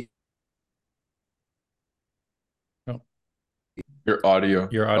she was the Oh, Your audio.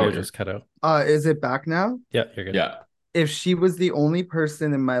 your audio just cut out. is it back now? Yeah, you're good. Yeah. If she was the only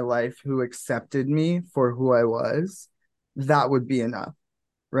person in my life who accepted me for who I was, that would be enough,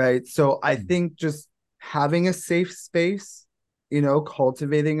 right? So I think just having a safe space,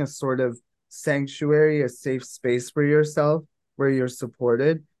 cultivating a sort of sanctuary, a safe space for yourself where you're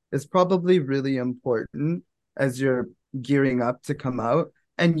supported is probably really important as you're gearing up to come out.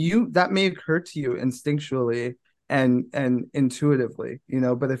 And that may occur to you instinctually and intuitively,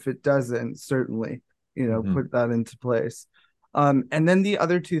 but if it doesn't, certainly, Mm-hmm. put that into place. And then the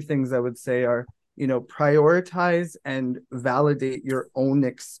other two things I would say are, prioritize and validate your own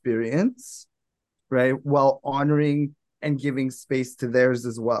experience, right? While honoring and giving space to theirs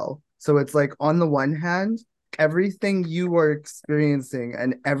as well. So it's like, on the one hand, everything you are experiencing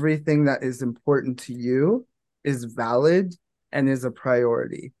and everything that is important to you is valid and is a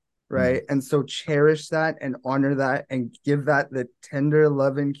priority, right? And so cherish that and honor that and give that the tender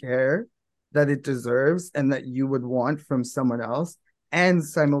love and care that it deserves and that you would want from someone else. And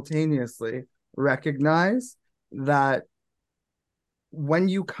simultaneously recognize that when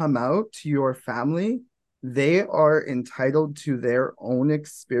you come out to your family, they are entitled to their own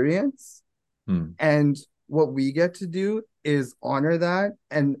experience. Mm. And what we get to do is honor that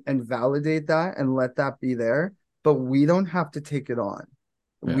and validate that and let that be there. But we don't have to take it on.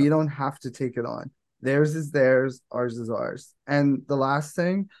 Yeah. We don't have to take it on. Theirs is theirs, ours is ours. And the last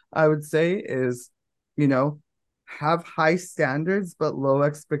thing I would say is, have high standards but low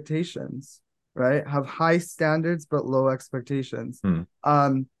expectations, right? Have high standards but low expectations.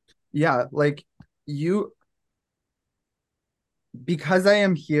 Yeah, like you, because I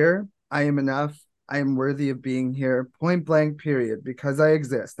am here, I am enough. I am worthy of being here, point blank, period. Because I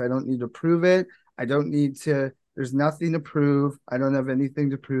exist, I don't need to prove it. I don't need to, there's nothing to prove. I don't have anything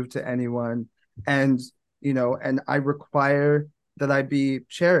to prove to anyone. And, and I require that I be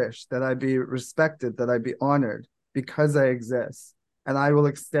cherished, that I be respected, that I be honored because I exist. And I will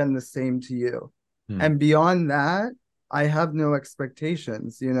extend the same to you. And beyond that, I have no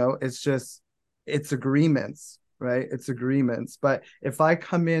expectations. It's agreements, right? It's agreements. But if I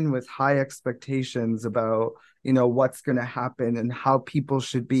come in with high expectations about, what's going to happen and how people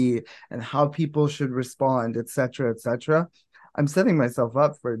should be and how people should respond, et cetera, I'm setting myself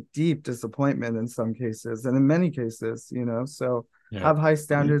up for deep disappointment in some cases and in many cases, so have high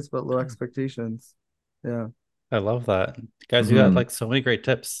standards but low expectations. Yeah. I love that. Guys, you got like so many great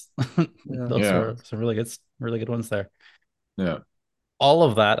tips. Those Yeah. are some really good ones there. Yeah. All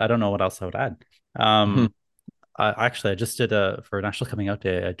of that, I don't know what else I would add. I just did for National Coming Out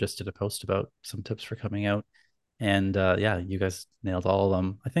Day, I just did a post about some tips for coming out. And yeah, you guys nailed all of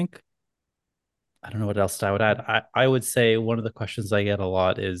them. I think I don't know what else I would add. I would say one of the questions I get a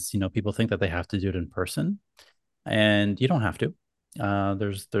lot is, people think that they have to do it in person, and you don't have to.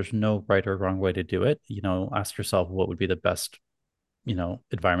 There's no right or wrong way to do it. Ask yourself what would be the best,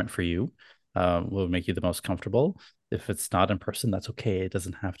 environment for you. What would make you the most comfortable. If it's not in person, that's okay. It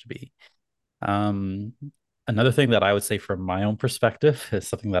doesn't have to be. Um, Another thing that I would say from my own perspective is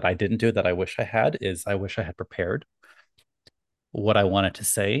something that I didn't do that I wish I had is I wish I had prepared what I wanted to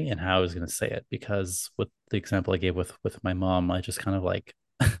say and how I was going to say it. Because with the example I gave with my mom, I just kind of like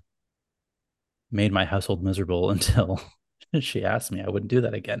made my household miserable until she asked me. I wouldn't do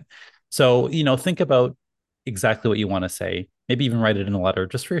that again. So, think about exactly what you want to say. Maybe even write it in a letter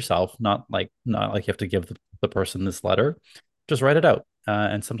just for yourself, not like you have to give the person this letter. Just write it out.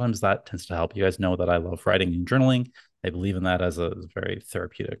 And sometimes that tends to help. You guys know that I love writing and journaling. I believe in that as a very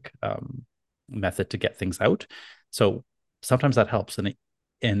therapeutic method to get things out. So sometimes that helps.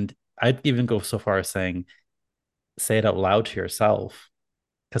 And I'd even go so far as saying, say it out loud to yourself.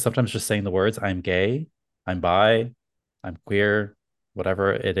 Because sometimes just saying the words, I'm gay, I'm bi, I'm queer,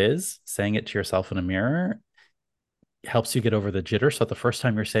 whatever it is, saying it to yourself in a mirror helps you get over the jitter. So the first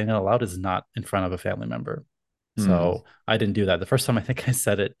time you're saying it out loud is not in front of a family member. Mm. So I didn't do that. The first time I think I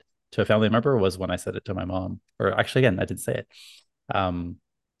said it to a family member was when I said it to my mom. Or actually, again, I didn't say it. Um,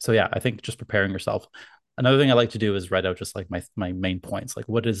 so yeah, I think just preparing yourself. Another thing I like to do is write out just like my main points. Like,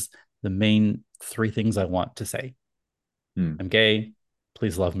 what is the main three things I want to say? Mm. I'm gay.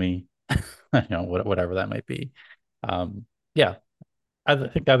 Please love me. Whatever that might be. Yeah, I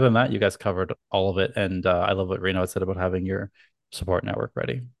think other than that, you guys covered all of it, and I love what Reno said about having your support network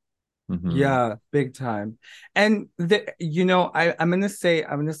ready. Mm-hmm. Yeah, big time. And I'm gonna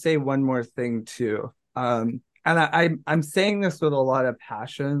say one more thing too. And I'm saying this with a lot of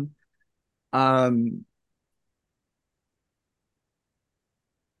passion. Um,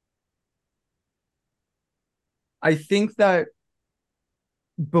 I think that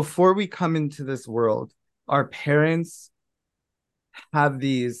before we come into this world, our parents have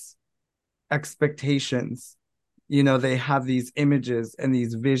these expectations. They have these images and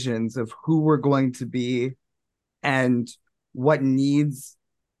these visions of who we're going to be and what needs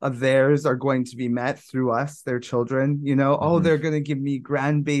of theirs are going to be met through us, their children. Oh, Mm-hmm. they're going to give me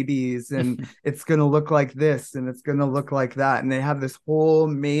grandbabies and it's going to look like this and it's going to look like that. And they have this whole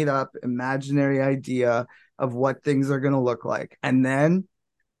made up imaginary idea of what things are going to look like. And then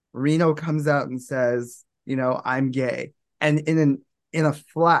Reno comes out and says, I'm gay. And in a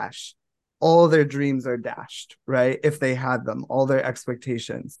flash, all their dreams are dashed, right? If they had them, all their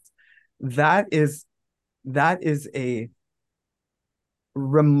expectations. That is that is a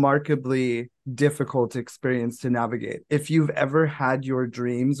remarkably difficult experience to navigate. If you've ever had your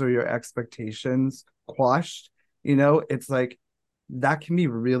dreams or your expectations quashed, it's like that can be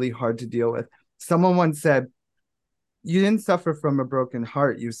really hard to deal with. Someone once said, you didn't suffer from a broken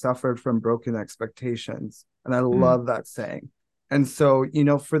heart, you suffered from broken expectations. And I Mm. love that saying. And so,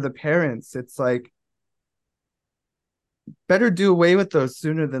 for the parents, it's like better do away with those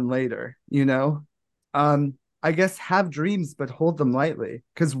sooner than later. Um, I guess have dreams, but hold them lightly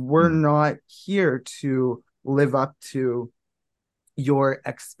because we're Mm. not here to live up to your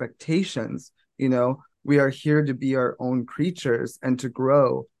expectations. We are here to be our own creatures and to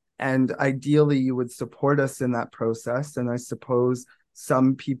grow. And ideally, you would support us in that process. And I suppose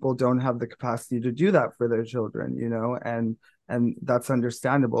some people don't have the capacity to do that for their children, and that's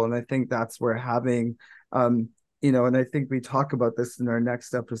understandable. And I think that's where having, and I think we talk about this in our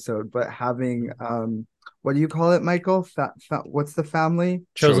next episode, but having, what do you call it, Michael? What's the family?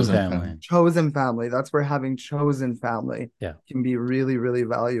 Chosen Chosen family. family. Chosen family. That's where having chosen family Yeah. can be really, really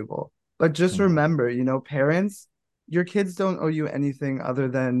valuable. But just Mm. remember, parents, your kids don't owe you anything other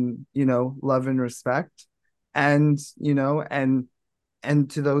than, love and respect. And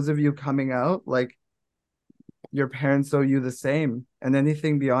to those of you coming out, like your parents owe you the same. And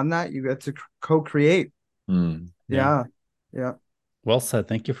anything beyond that, you get to co-create. Mm. Yeah. Yeah. Yeah. Well said.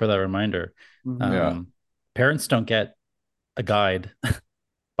 Thank you for that reminder. Mhm. Yeah. Parents don't get a guide.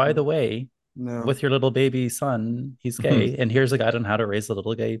 By the way, No. with your little baby son, he's gay, and here's a guide on how to raise a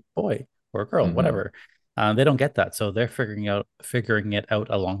little gay boy or girl, Mm-hmm. whatever. They don't get that, so they're figuring it out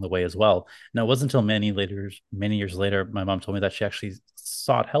along the way as well. Now, it wasn't until many years later, my mom told me that she actually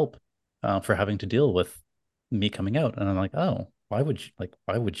sought help for having to deal with me coming out, and I'm like, oh, why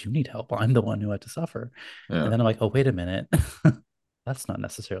would you need help? I'm the one who had to suffer. And Yeah. then I'm like, oh, wait a minute, that's not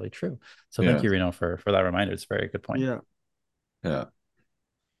necessarily true. So thank Yeah. you, Reno, for that reminder. It's a very good point. Yeah. Yeah.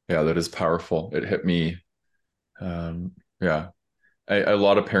 Yeah. That is powerful. It hit me. Yeah. A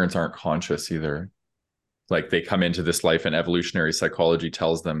lot of parents aren't conscious either. Like they come into this life and evolutionary psychology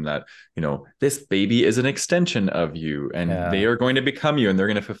tells them that, this baby is an extension of you and they are going to become you and they're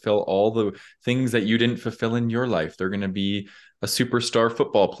going to fulfill all the things that you didn't fulfill in your life. They're going to be a superstar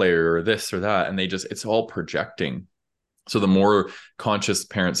football player or this or that. And it's all projecting. So the more conscious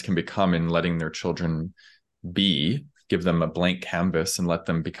parents can become in letting their children give them a blank canvas and let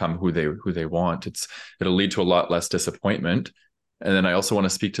them become who they want, it'll lead to a lot less disappointment. And then I also want to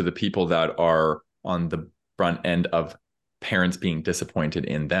speak to the people that are on the front end of parents being disappointed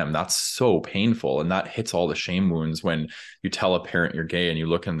in them. That's so painful. And that hits all the shame wounds when you tell a parent you're gay and you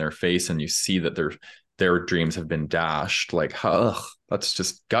look in their face and you see that their dreams have been dashed. Like, that's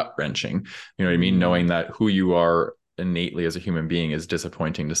just gut wrenching. You know what I mean? Knowing that who you are innately as a human being is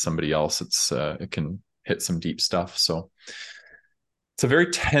disappointing to somebody else. It can hit some deep stuff. So it's a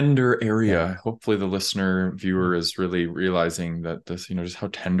very tender area. Yeah. Hopefully the viewer is really realizing that this, just how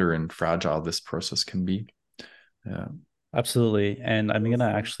tender and fragile this process can be. Yeah, absolutely. And I'm going to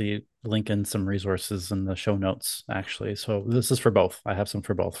actually link in some resources in the show notes, actually. So this is for both. I have some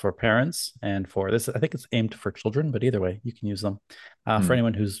for both, for parents and for this. I think it's aimed for children, but either way, you can use them for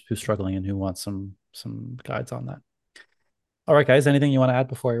anyone who's struggling and who wants some guides on that. All right, guys, anything you want to add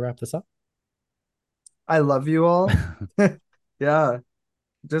before I wrap this up? I love you all. Yeah.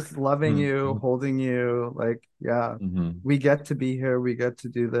 Just loving you, holding you. Like, yeah, we get to be here. We get to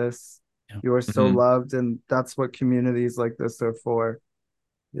do this. Yeah. You are so loved. And that's what communities like this are for.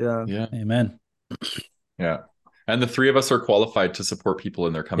 Yeah. Yeah. Amen. Yeah. And the three of us are qualified to support people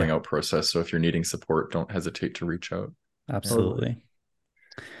in their coming out process. So if you're needing support, don't hesitate to reach out. Absolutely.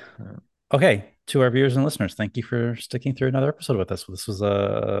 Yeah. Okay, to our viewers and listeners, thank you for sticking through another episode with us. This was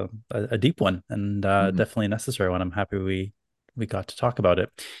a deep one and definitely a necessary one. I'm happy we got to talk about it.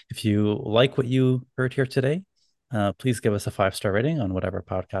 If you like what you heard here today, please give us a 5-star rating on whatever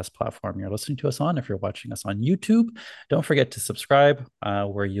podcast platform you're listening to us on. If you're watching us on YouTube, don't forget to subscribe,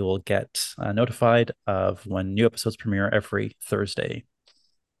 where you will get notified of when new episodes premiere every Thursday.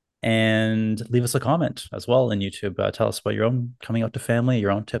 And leave us a comment as well in YouTube. Tell us about your own coming out to family, your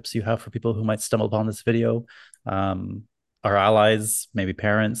own tips you have for people who might stumble upon this video, our allies, maybe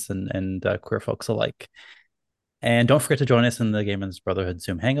parents and queer folks alike. And don't forget to join us in the Gay Men's Brotherhood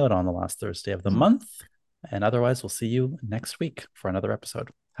Zoom Hangout on the last Thursday of the month. And otherwise, we'll see you next week for another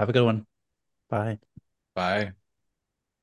episode. Have a good one. Bye. Bye.